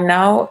 Right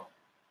now,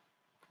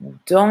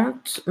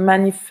 don't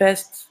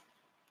manifest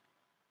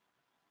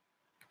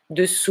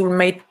the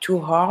soulmate too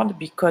hard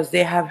because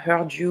they have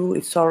heard you.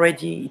 It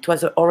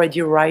was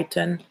already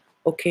written,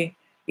 okay?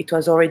 It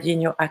was already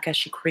in your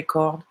Akashic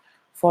record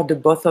for the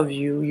both of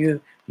you.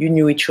 You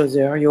knew each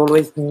other. You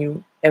always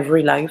knew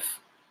every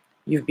life.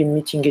 You've been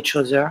meeting each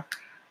other.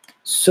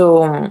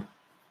 So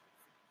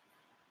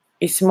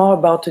it's more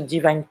about a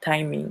divine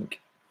timing.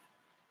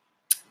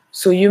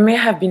 So you may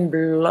have been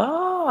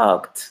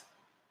blocked.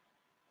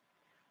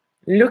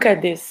 Look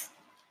at this.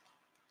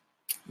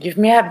 You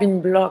may have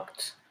been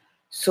blocked.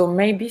 So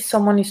maybe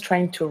someone is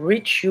trying to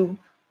reach you,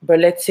 but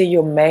let's say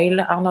your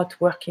mail are not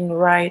working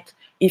right.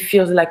 It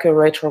feels like a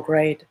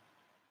retrograde.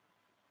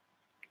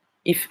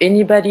 If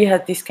anybody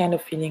has this kind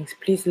of feelings,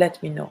 please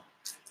let me know.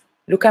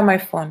 Look at my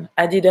phone.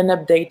 I did an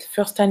update.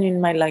 First time in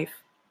my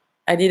life.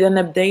 I did an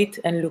update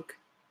and look,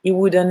 it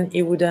wouldn't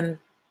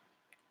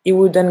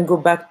go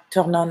back,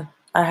 turn on.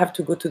 I have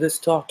to go to the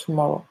store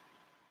tomorrow.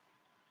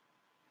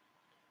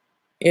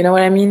 You know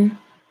what I mean?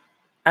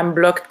 I'm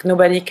blocked.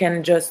 Nobody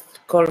can just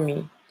call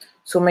me.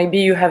 So maybe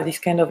you have this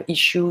kind of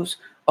issues,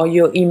 or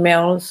your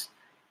emails,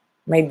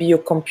 maybe your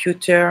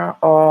computer,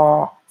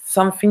 or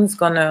something's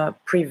gonna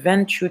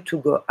prevent you to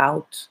go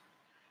out.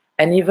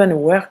 And even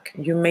work,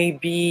 you may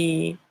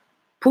be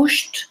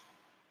pushed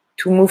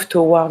to move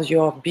towards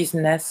your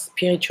business,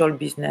 spiritual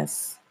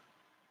business,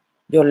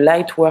 your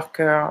light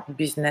worker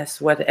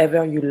business,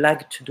 whatever you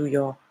like to do,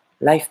 your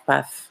life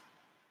path.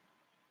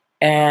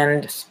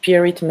 And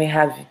spirit may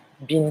have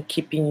been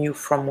keeping you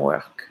from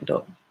work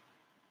though.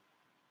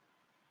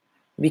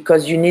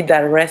 because you need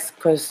that rest,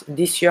 because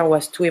this year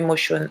was too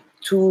emotional,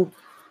 too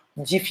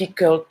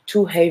difficult,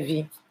 too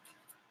heavy,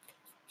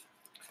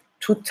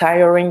 too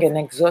tiring and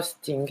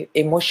exhausting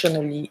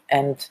emotionally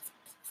and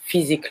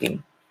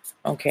physically.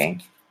 Okay?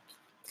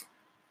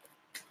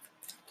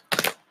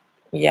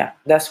 Yeah,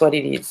 that's what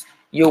it is.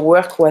 Your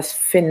work was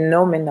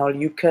phenomenal.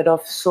 You cut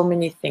off so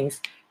many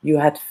things. You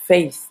had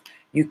faith.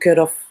 You cut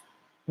off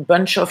a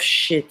bunch of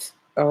shit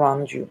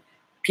around you.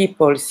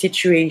 People,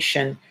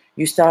 situation.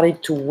 You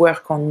started to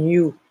work on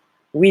you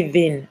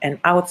within and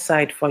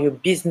outside for your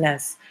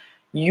business.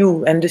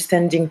 You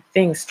understanding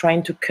things,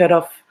 trying to cut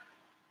off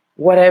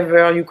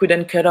whatever you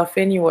couldn't cut off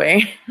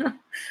anyway.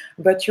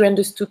 But you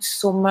understood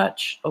so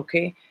much,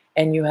 okay?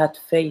 And you had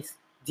faith.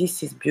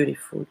 This is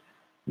beautiful.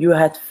 You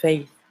had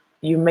faith.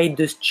 You made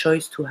this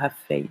choice to have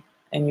faith.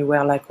 And you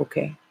were like,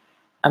 okay,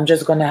 I'm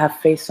just going to have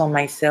faith on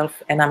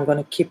myself, and I'm going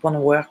to keep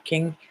on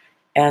working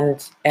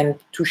and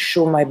to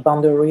show my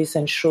boundaries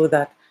and show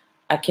that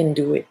I can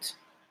do it.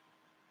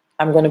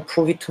 I'm going to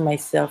prove it to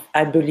myself.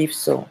 I believe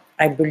so.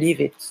 I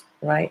believe it,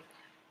 right?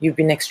 You've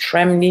been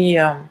extremely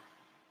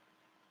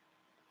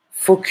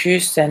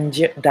focused and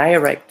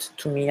direct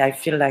to me. I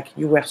feel like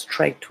you were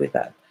straight with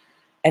that.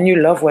 And you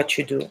love what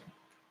you do,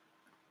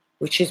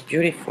 which is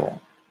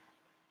beautiful.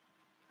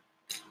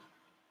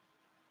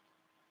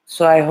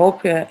 So I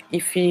hope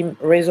if he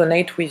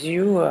resonates with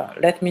you,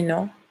 let me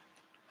know.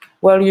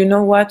 Well, you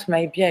know what?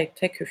 Maybe I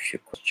take a few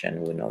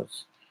questions. Who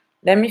knows?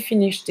 Let me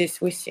finish this.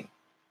 We see.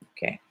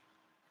 Okay.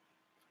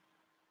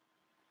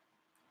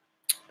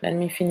 Let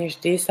me finish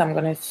this. I'm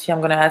gonna see.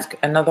 I'm gonna ask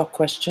another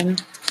question.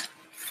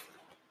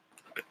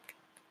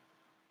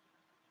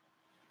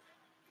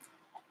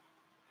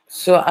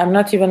 So I'm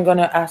not even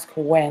gonna ask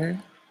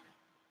when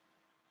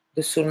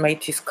the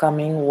soulmate is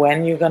coming,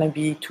 when you're gonna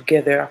be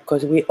together,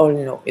 because we all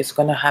know it's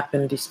gonna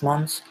happen this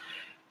month.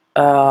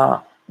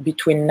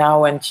 Between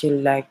now until,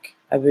 like,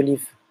 I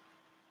believe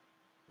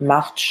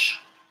March,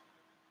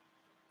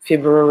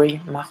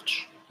 February,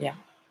 March, yeah,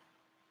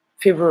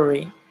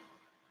 February,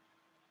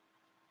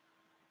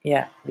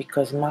 yeah,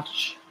 because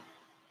March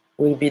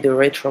will be the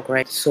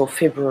retrograde, so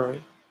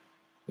February,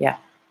 yeah.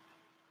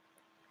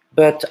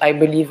 But I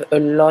believe a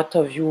lot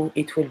of you,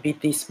 it will be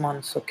this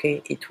month,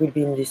 okay? It will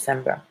be in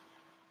December.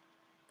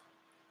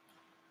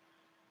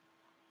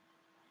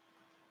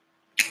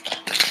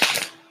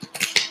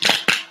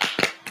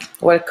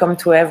 Welcome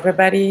to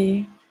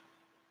everybody.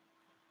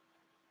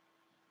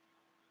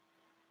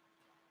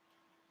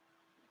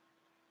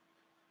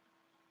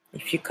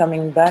 If you're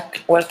coming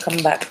back, welcome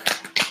back.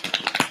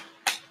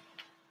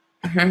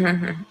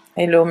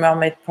 Hello,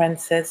 Mermaid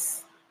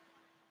Princess.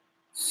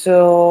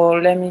 So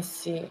let me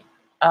see.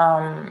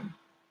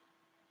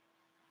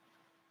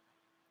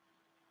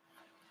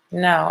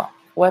 Now,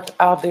 what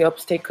are the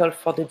obstacles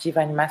for the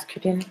divine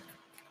masculine?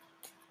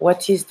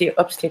 What is the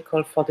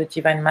obstacle for the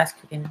divine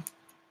masculine?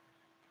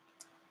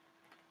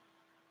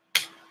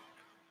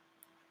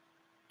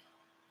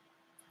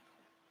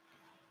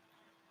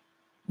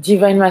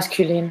 Divine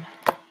masculine.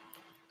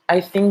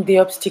 I think the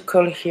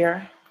obstacle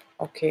here,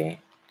 okay,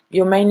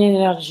 your main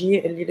energy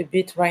a little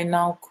bit right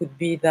now could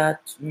be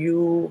that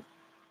you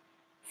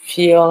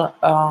feel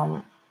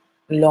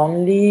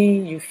lonely,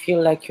 you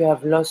feel like you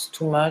have lost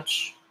too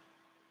much,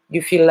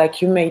 you feel like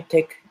you may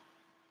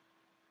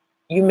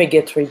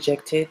get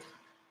rejected,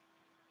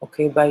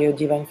 okay, by your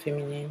divine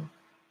feminine.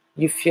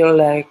 You feel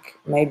like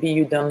maybe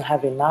you don't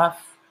have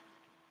enough.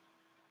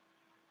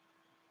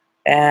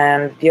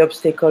 And the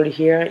obstacle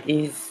here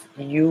is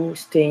you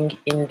staying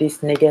in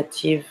this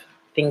negative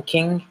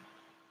thinking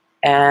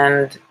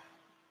and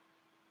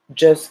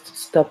just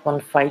stop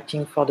on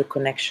fighting for the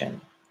connection.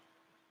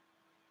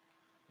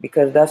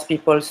 Because that's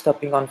people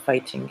stopping on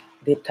fighting.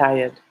 They're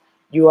tired.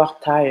 You are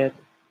tired.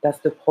 That's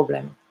the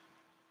problem.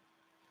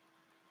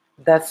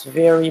 That's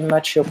very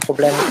much your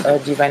problem,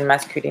 divine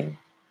masculine.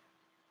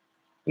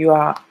 You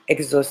are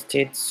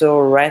exhausted. So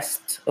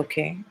rest,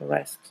 okay?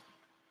 Rest.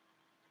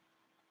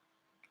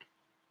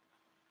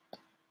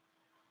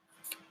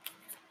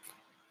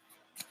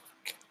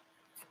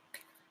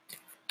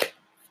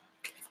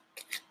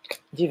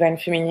 Divine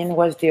feminine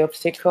was the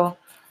obstacle.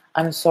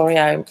 I'm sorry,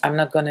 I'm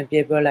not going to be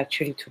able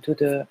actually to do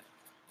the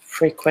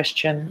free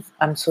question.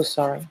 I'm so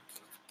sorry.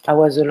 I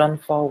was alone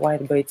for a while,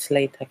 but it's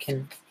late.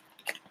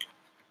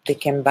 They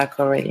came back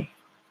already.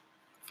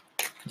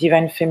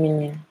 Divine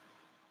feminine.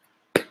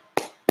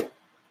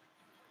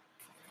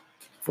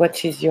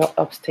 What is your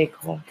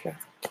obstacle here?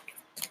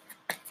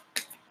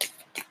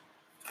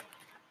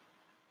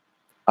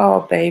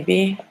 Oh,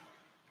 baby.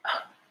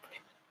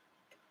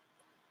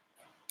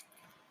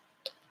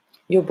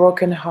 Your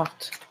broken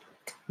heart.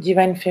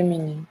 Divine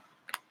feminine.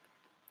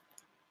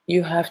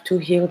 You have to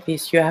heal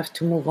this. You have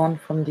to move on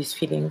from these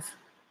feelings.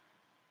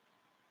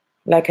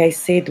 Like I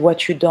said,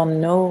 what you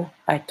don't know,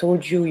 I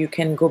told you, you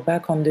can go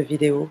back on the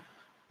video.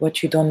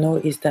 What you don't know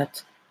is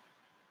that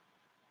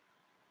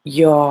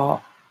your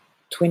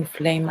twin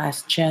flame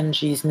has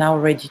changed. He is now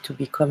ready to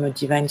become a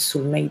divine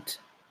soulmate.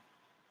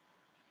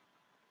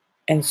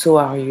 And so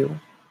are you.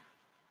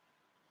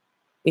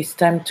 It's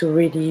time to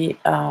really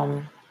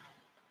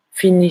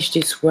finish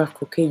this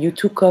work, okay? You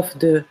took off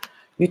the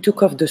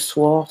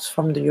swords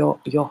from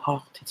your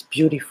heart. It's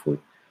beautiful.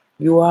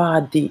 You are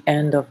at the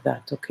end of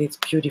that, okay? It's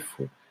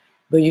beautiful.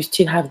 But you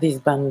still have these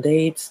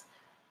band-aids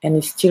and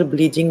it's still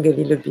bleeding a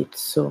little bit.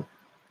 So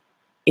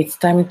it's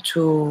time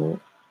to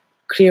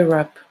clear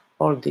up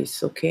all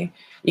this, okay?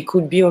 It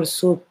could be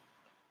also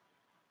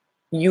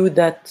you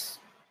that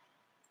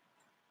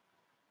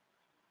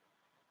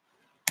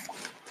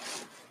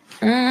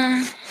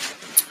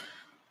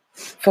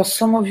for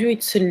some of you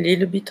it's a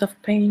little bit of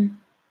pain,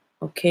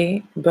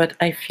 okay? But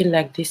I feel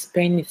like this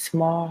pain is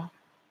more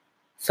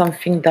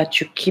something that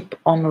you keep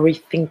on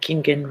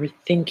rethinking and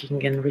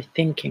rethinking and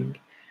rethinking.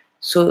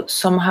 So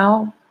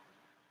somehow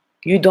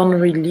you don't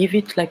relieve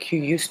it like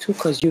you used to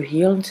because you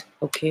healed,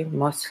 okay,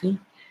 mostly,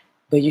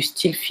 but you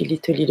still feel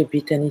it a little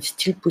bit and it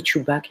still puts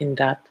you back in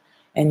that.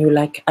 And you're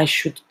like, I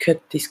should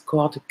cut this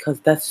cord because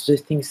that's the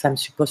things I'm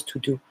supposed to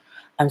do.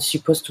 I'm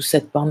supposed to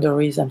set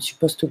boundaries. I'm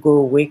supposed to go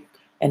away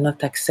and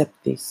not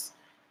accept this.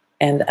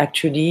 And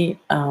actually,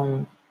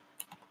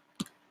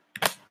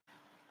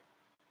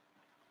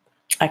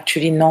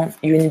 no,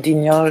 you're in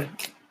denial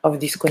of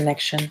this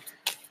connection.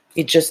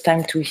 It's just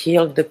time to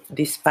heal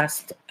this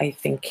past, I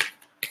think.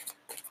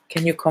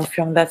 Can you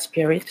confirm that,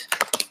 Spirit?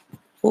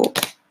 Oh,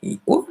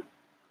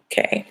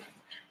 okay.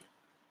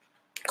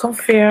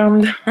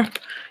 Confirmed.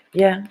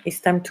 Yeah, it's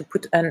time to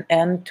put an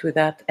end to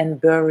that and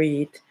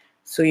bury it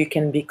so you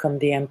can become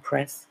the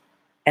Empress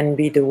and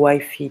be the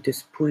wifey, the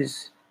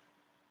spouse.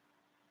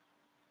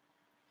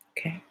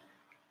 Okay?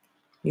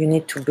 You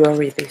need to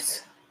bury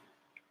this.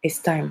 It's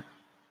time.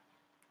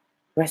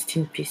 Rest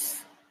in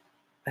peace.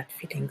 Bad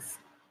feelings.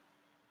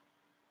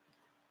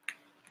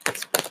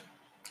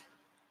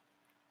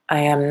 I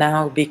am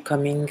now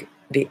becoming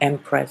the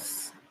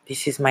Empress.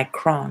 This is my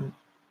crown.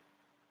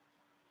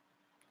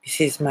 This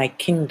is my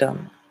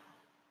kingdom.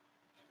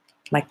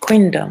 My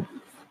queendom.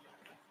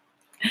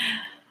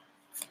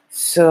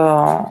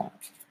 So,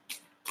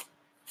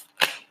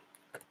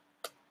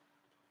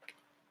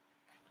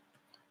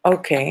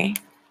 okay,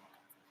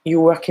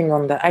 you're working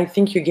on that. I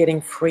think you're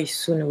getting free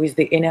soon with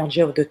the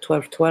energy of the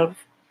 12-12.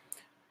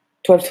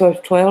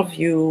 12-12-12,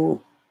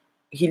 you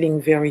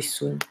healing very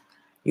soon.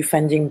 You're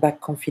finding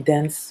back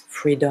confidence,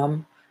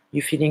 freedom.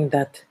 You're feeling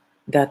that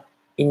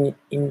in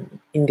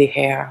the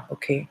air,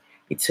 okay?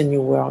 It's a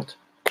new world.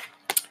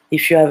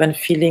 If you haven't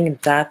feeling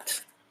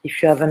that,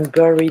 if you haven't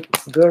buried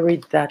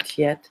that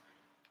yet,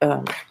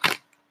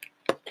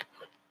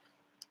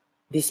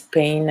 this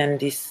pain and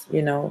this,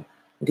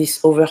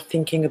 this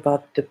overthinking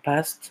about the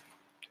past,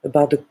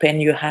 about the pain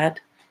you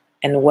had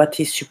and what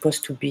is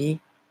supposed to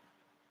be,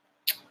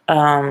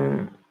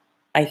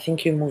 I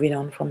think you're moving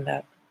on from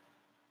that.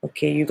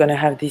 Okay, you're gonna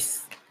have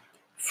this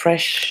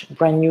fresh,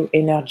 brand new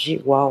energy.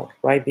 Wow,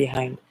 right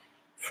behind.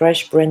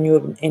 Fresh, brand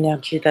new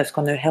energy that's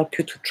gonna help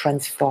you to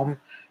transform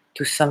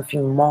to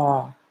something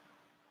more.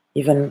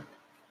 Even,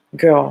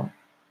 girl,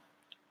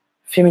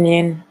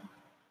 feminine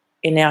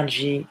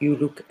energy, you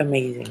look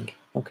amazing.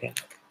 Okay,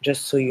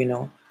 just so you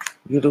know,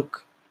 you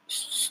look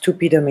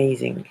stupid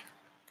amazing.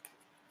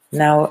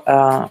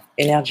 Now,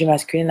 energy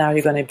masculine, now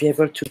you're gonna be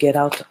able to get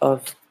out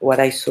of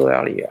what I saw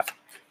earlier.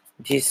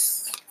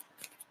 This,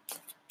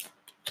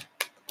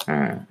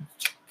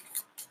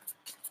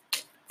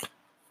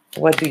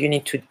 what do you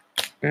need to,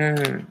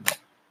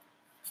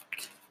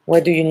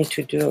 what do you need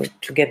to do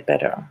to get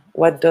better?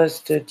 What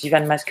does the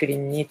divine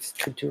masculine needs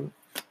to do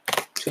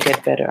to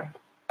get better?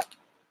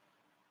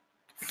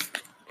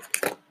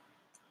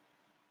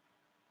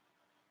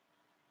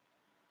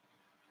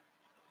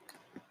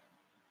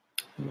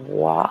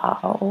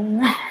 Wow.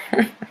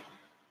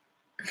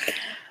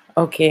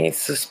 Okay,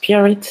 so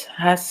spirit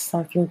has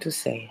something to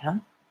say, huh?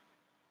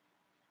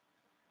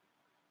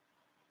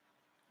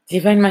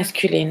 Divine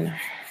masculine,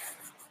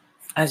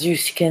 as you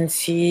can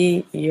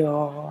see,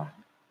 your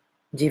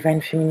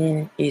divine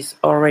feminine is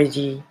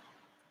already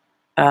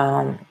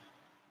about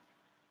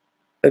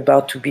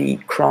to be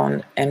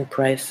crowned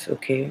empress,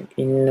 okay,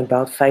 in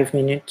about 5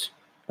 minutes,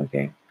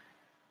 okay?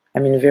 I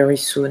mean, very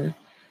soon.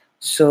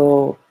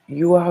 So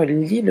you are a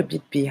little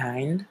bit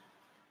behind,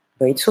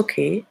 but it's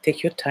okay.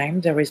 Take your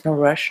time. There is no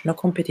rush, no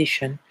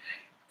competition.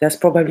 That's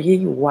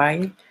probably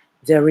why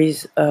there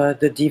is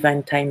the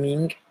divine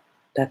timing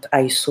that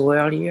I saw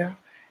earlier,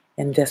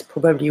 and that's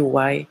probably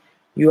why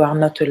you are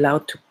not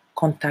allowed to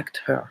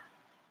contact her.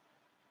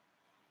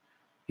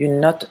 You're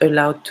not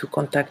allowed to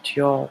contact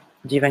your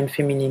divine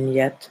feminine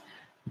yet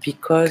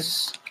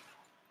because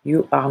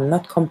you are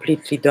not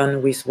completely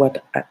done with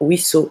what we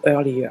saw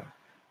earlier.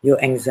 Your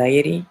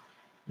anxiety,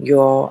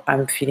 your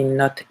I'm feeling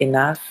not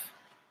enough,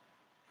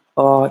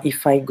 or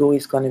if I go,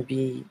 it's going to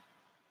be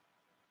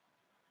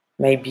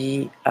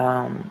maybe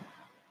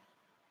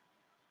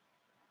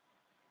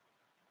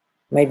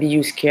maybe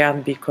you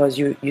scared because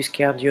you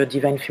scared your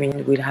divine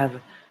feminine will have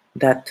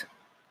that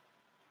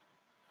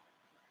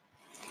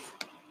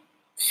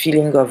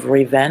feeling of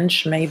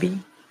revenge, maybe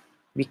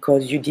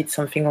because you did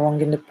something wrong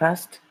in the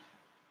past.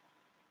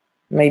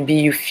 Maybe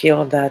you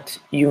feel that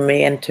you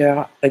may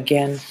enter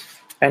again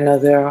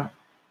another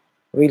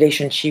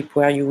relationship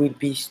where you will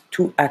be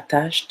too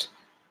attached,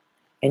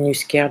 and you're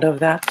scared of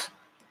that.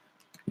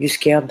 You're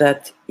scared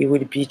that it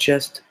will be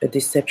just a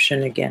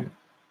deception again.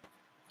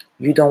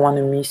 You don't want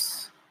to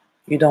miss.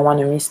 You don't want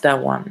to miss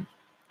that one.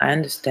 I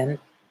understand.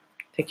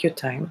 Take your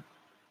time.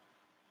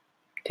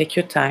 Take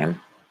your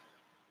time.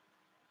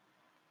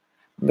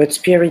 But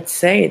spirits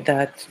say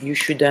that you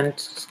shouldn't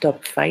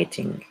stop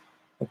fighting,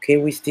 okay,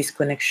 with this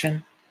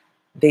connection.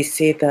 They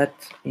say that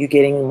you're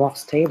getting more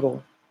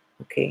stable,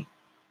 okay?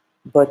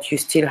 But you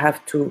still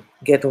have to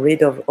get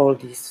rid of all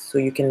this so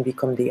you can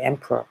become the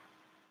emperor.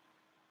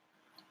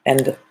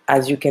 And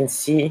as you can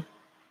see,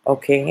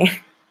 okay,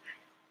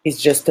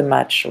 it's just a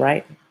match,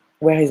 right?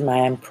 Where is my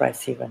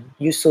empress even?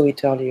 You saw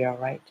it earlier,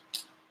 right?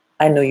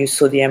 I know you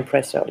saw the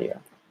empress earlier.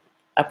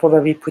 I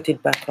probably put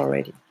it back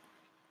already.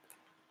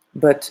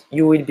 But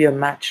you will be a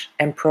match,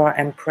 emperor,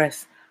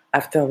 empress.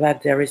 After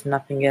that, there is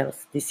nothing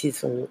else. This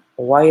is a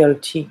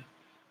royalty.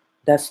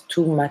 That's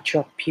two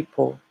mature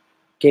people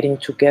getting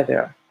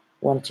together,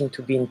 wanting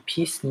to be in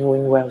peace,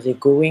 knowing where they're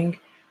going,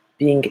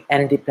 being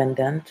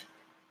independent,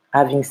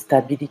 having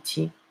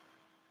stability,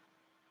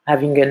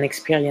 having an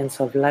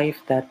experience of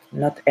life that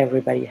not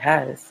everybody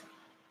has.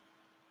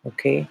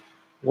 Okay?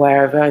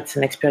 Wherever it's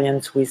an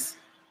experience with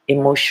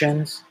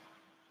emotions,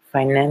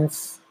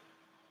 finance,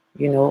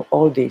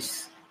 all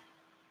this.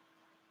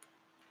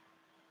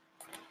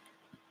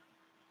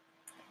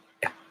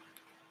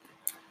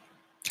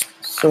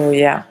 So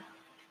yeah,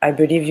 I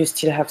believe you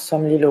still have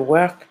some little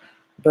work,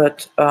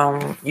 but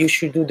you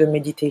should do the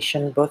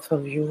meditation, both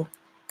of you,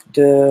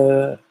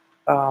 the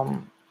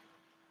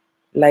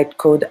light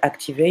code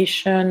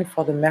activation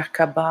for the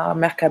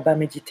Merkaba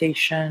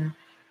meditation,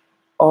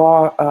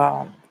 or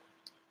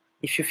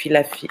if you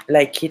feel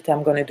like it,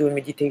 I'm going to do a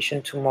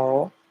meditation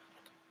tomorrow.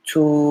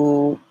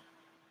 So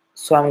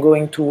I'm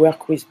going to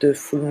work with the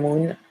full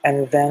moon,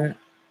 and then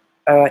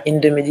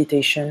in the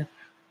meditation,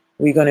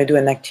 we're going to do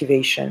an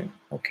activation.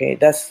 Okay,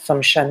 that's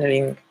some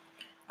channeling.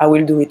 I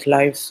will do it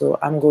live, so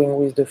I'm going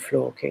with the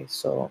flow. Okay,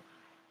 so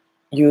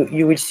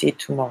you will see it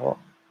tomorrow,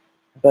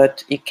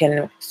 but it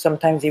can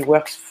sometimes it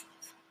works.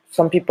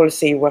 Some people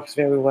say it works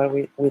very well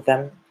with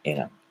them,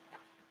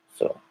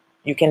 so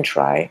you can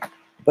try.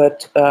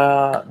 But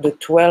the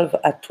 12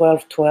 at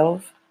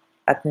 12:12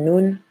 at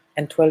noon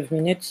and 12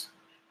 minutes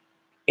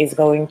is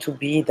going to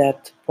be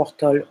that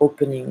portal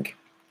opening.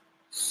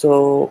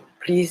 So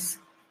please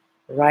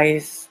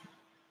rise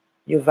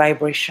your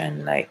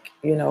vibration,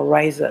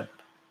 rise up,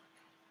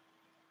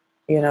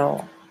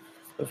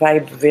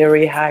 vibe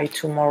very high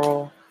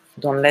tomorrow.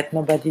 Don't let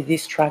nobody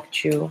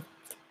distract you.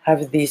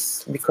 Have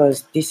this,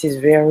 because this is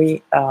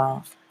very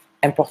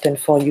important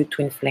for you,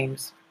 twin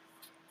flames.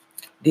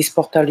 This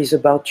portal is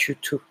about you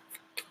too,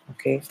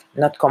 okay?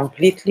 Not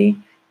completely,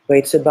 but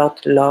it's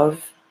about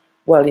love.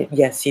 Well,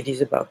 yes, it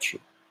is about you,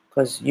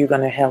 because you're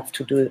going to help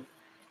to do.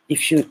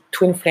 If you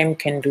twin flame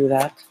can do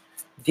that,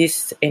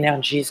 this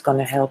energy is going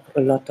to help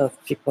a lot of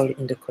people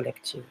in the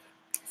collective.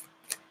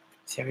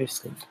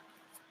 Seriously.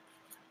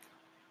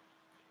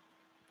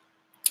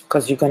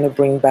 Because you're going to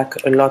bring back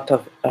a lot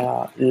of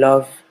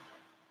love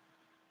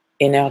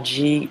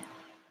energy,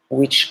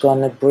 which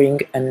gonna bring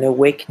an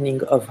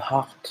awakening of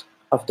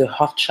the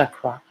heart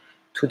chakra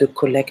to the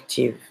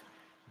collective.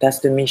 That's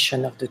the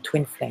mission of the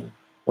twin flame.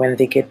 When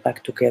they get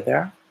back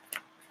together,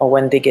 or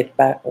when they get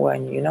back,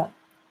 when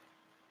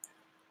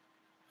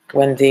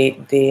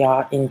they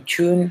are in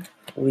tune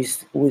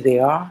with who they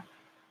are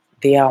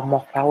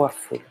more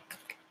powerful.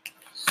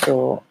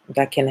 So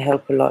that can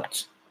help a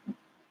lot.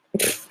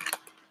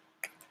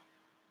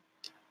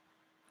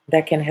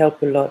 That can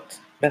help a lot.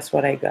 That's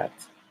what I got.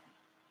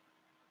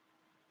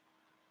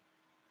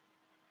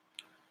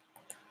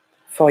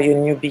 For your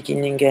new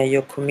beginning and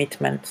your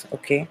commitment,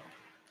 okay?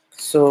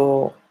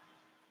 So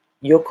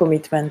your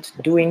commitment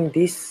doing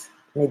this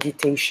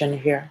meditation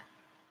here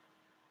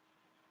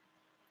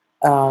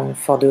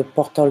for the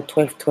portal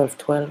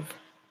 12-12-12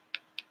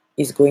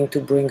 is going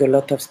to bring a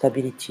lot of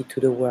stability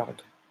to the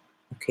world,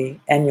 okay?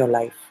 And your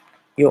life,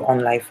 your own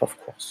life, of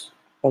course,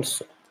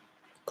 also.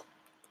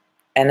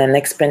 And an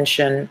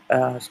expansion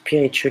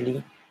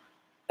spiritually.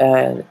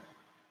 Of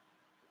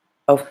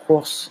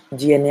course,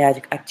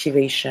 DNA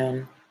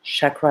activation,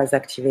 chakras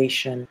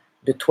activation,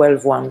 the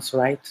 12 ones,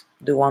 right?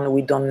 The one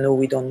we don't know,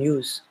 we don't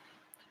use.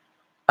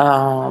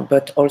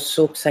 But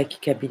also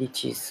psychic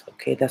abilities,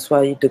 okay? That's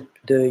why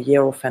the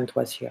Hierophant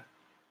was here.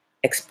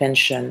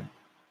 Expansion,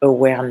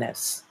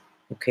 awareness,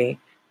 okay?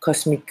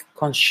 Cosmic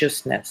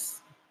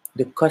consciousness,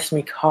 the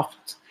cosmic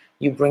heart.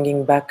 You're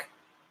bringing back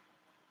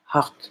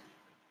heart,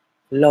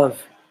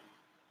 love,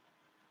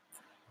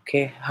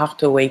 okay?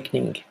 Heart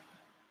awakening,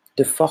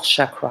 the fourth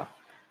chakra.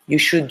 You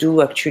should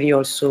do actually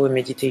also a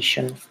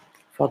meditation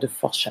for the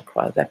fourth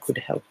chakra. That could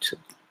help too.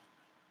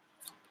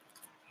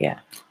 Yeah.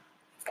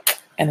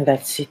 And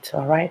that's it,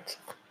 all right?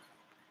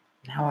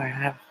 Now I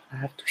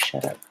have to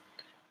shut up.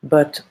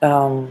 But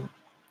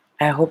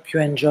I hope you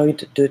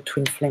enjoyed the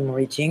twin flame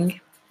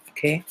reading.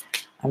 Okay,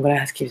 I'm gonna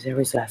ask if there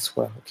is a last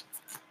word.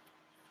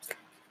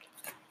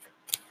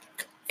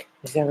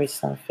 There is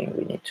something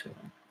we need to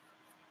know.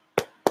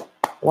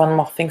 One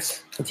more thing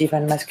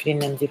divine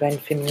masculine and divine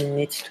feminine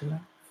needs to know.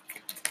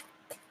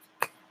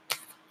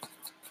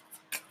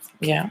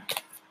 Yeah.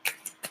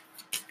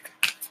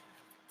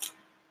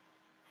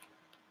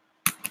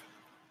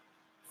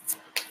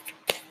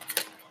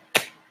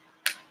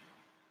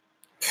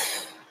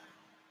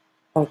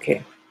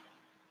 Okay.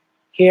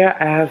 Here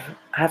I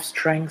have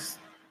strength.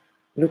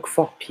 Look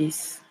for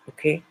peace.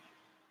 Okay.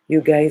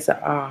 You guys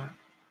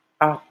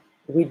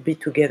will be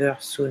together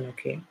soon.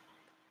 Okay.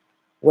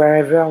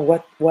 Wherever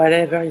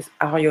whatever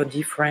are your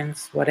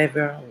difference,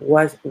 whatever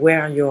where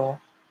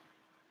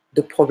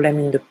the problem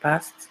in the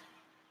past,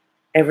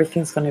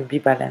 everything's gonna be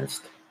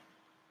balanced.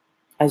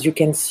 As you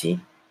can see,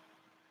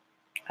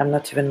 I'm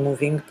not even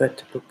moving,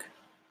 but look,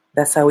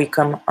 that's how it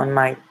come on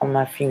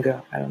my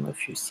finger. I don't know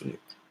if you see it.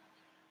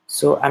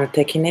 So I'm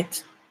taking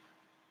it,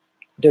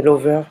 the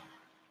lover,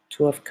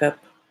 two of cup,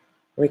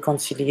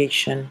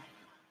 reconciliation.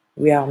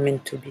 We are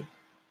meant to be.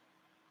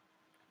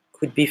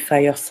 Could be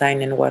fire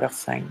sign and water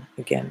sign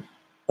again,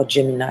 or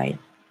Gemini,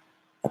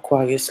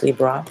 Aquarius,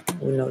 Libra,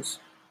 who knows?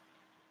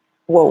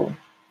 Whoa.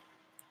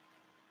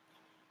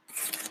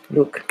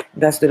 Look,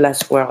 that's the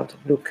last word.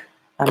 Look,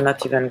 I'm not.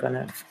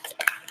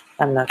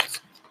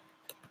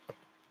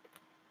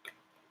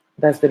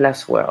 That's the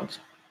last word.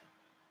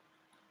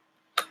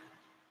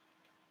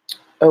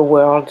 A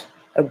world,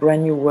 a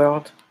brand new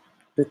world,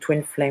 the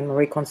twin flame,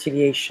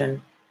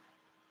 reconciliation.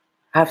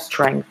 Have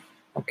strength,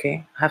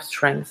 okay? Have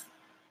strength.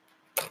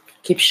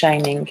 Keep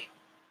shining,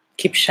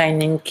 keep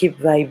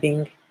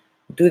vibing.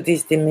 Do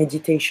the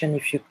meditation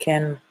if you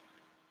can.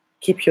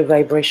 Keep your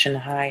vibration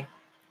high.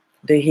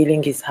 The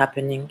healing is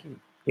happening.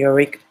 Your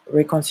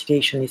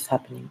reconciliation is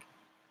happening.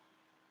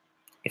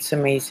 It's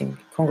amazing.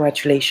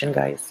 Congratulations,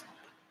 guys.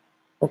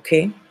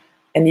 Okay?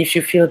 And if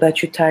you feel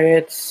that you're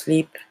tired,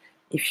 sleep.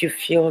 If you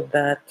feel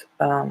that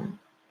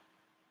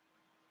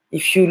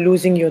if you're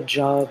losing your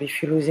job,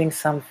 if you're losing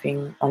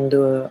something on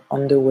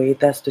the way,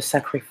 that's the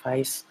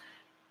sacrifice.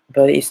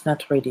 But it's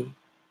not really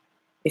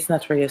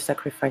a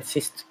sacrifice,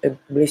 it's a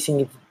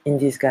blessing in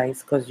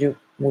disguise, because you're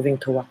moving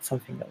towards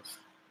something else.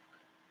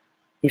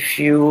 If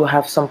you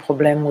have some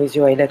problem with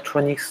your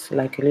electronics,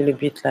 like a little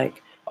bit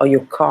like, or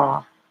your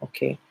car,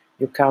 okay,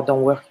 your car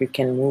don't work, you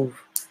can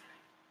move.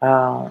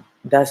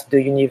 That's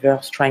the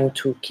universe trying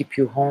to keep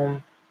you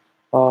home,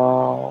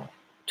 or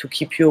to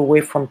keep you away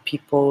from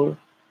people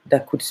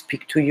that could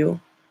speak to you,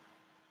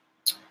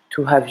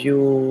 to have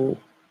you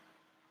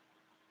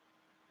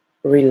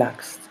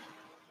relaxed.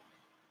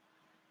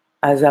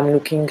 As I'm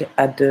looking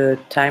at the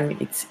time,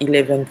 it's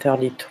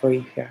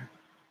 11:33 here.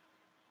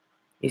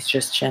 It's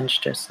just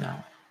changed just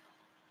now.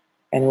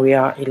 And we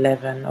are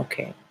 11.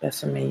 Okay,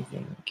 that's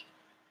amazing.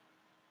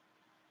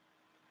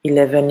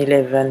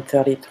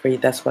 11:33.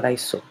 That's what I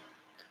saw.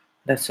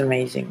 That's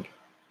amazing.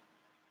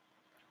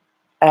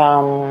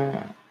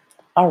 All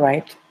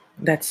right,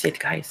 that's it,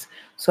 guys.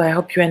 So I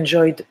hope you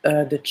enjoyed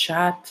the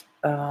chat.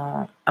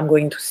 I'm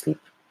going to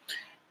sleep,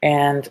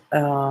 and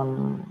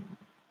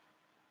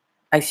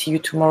I see you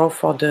tomorrow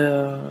for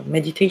the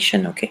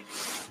meditation. Okay.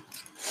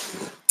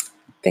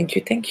 Thank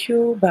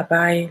you. Bye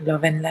bye.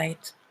 Love and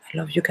light. I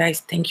love you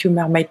guys. Thank you,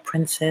 Mermaid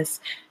Princess,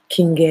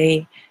 King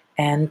Gay,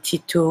 and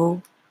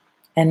Tito,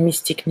 and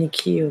Mystic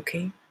Nikki.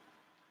 Okay.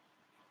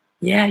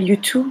 Yeah, you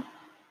too.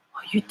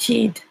 Oh, you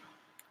did.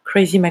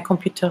 Crazy. My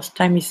computer's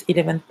time is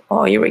 11.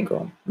 Oh, here we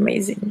go.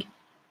 Amazing.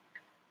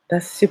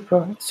 That's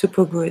super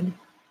good.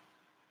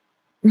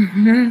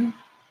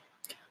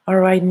 All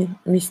right,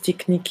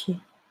 Mystic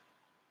Nikki.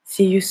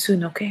 See you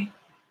soon. Okay.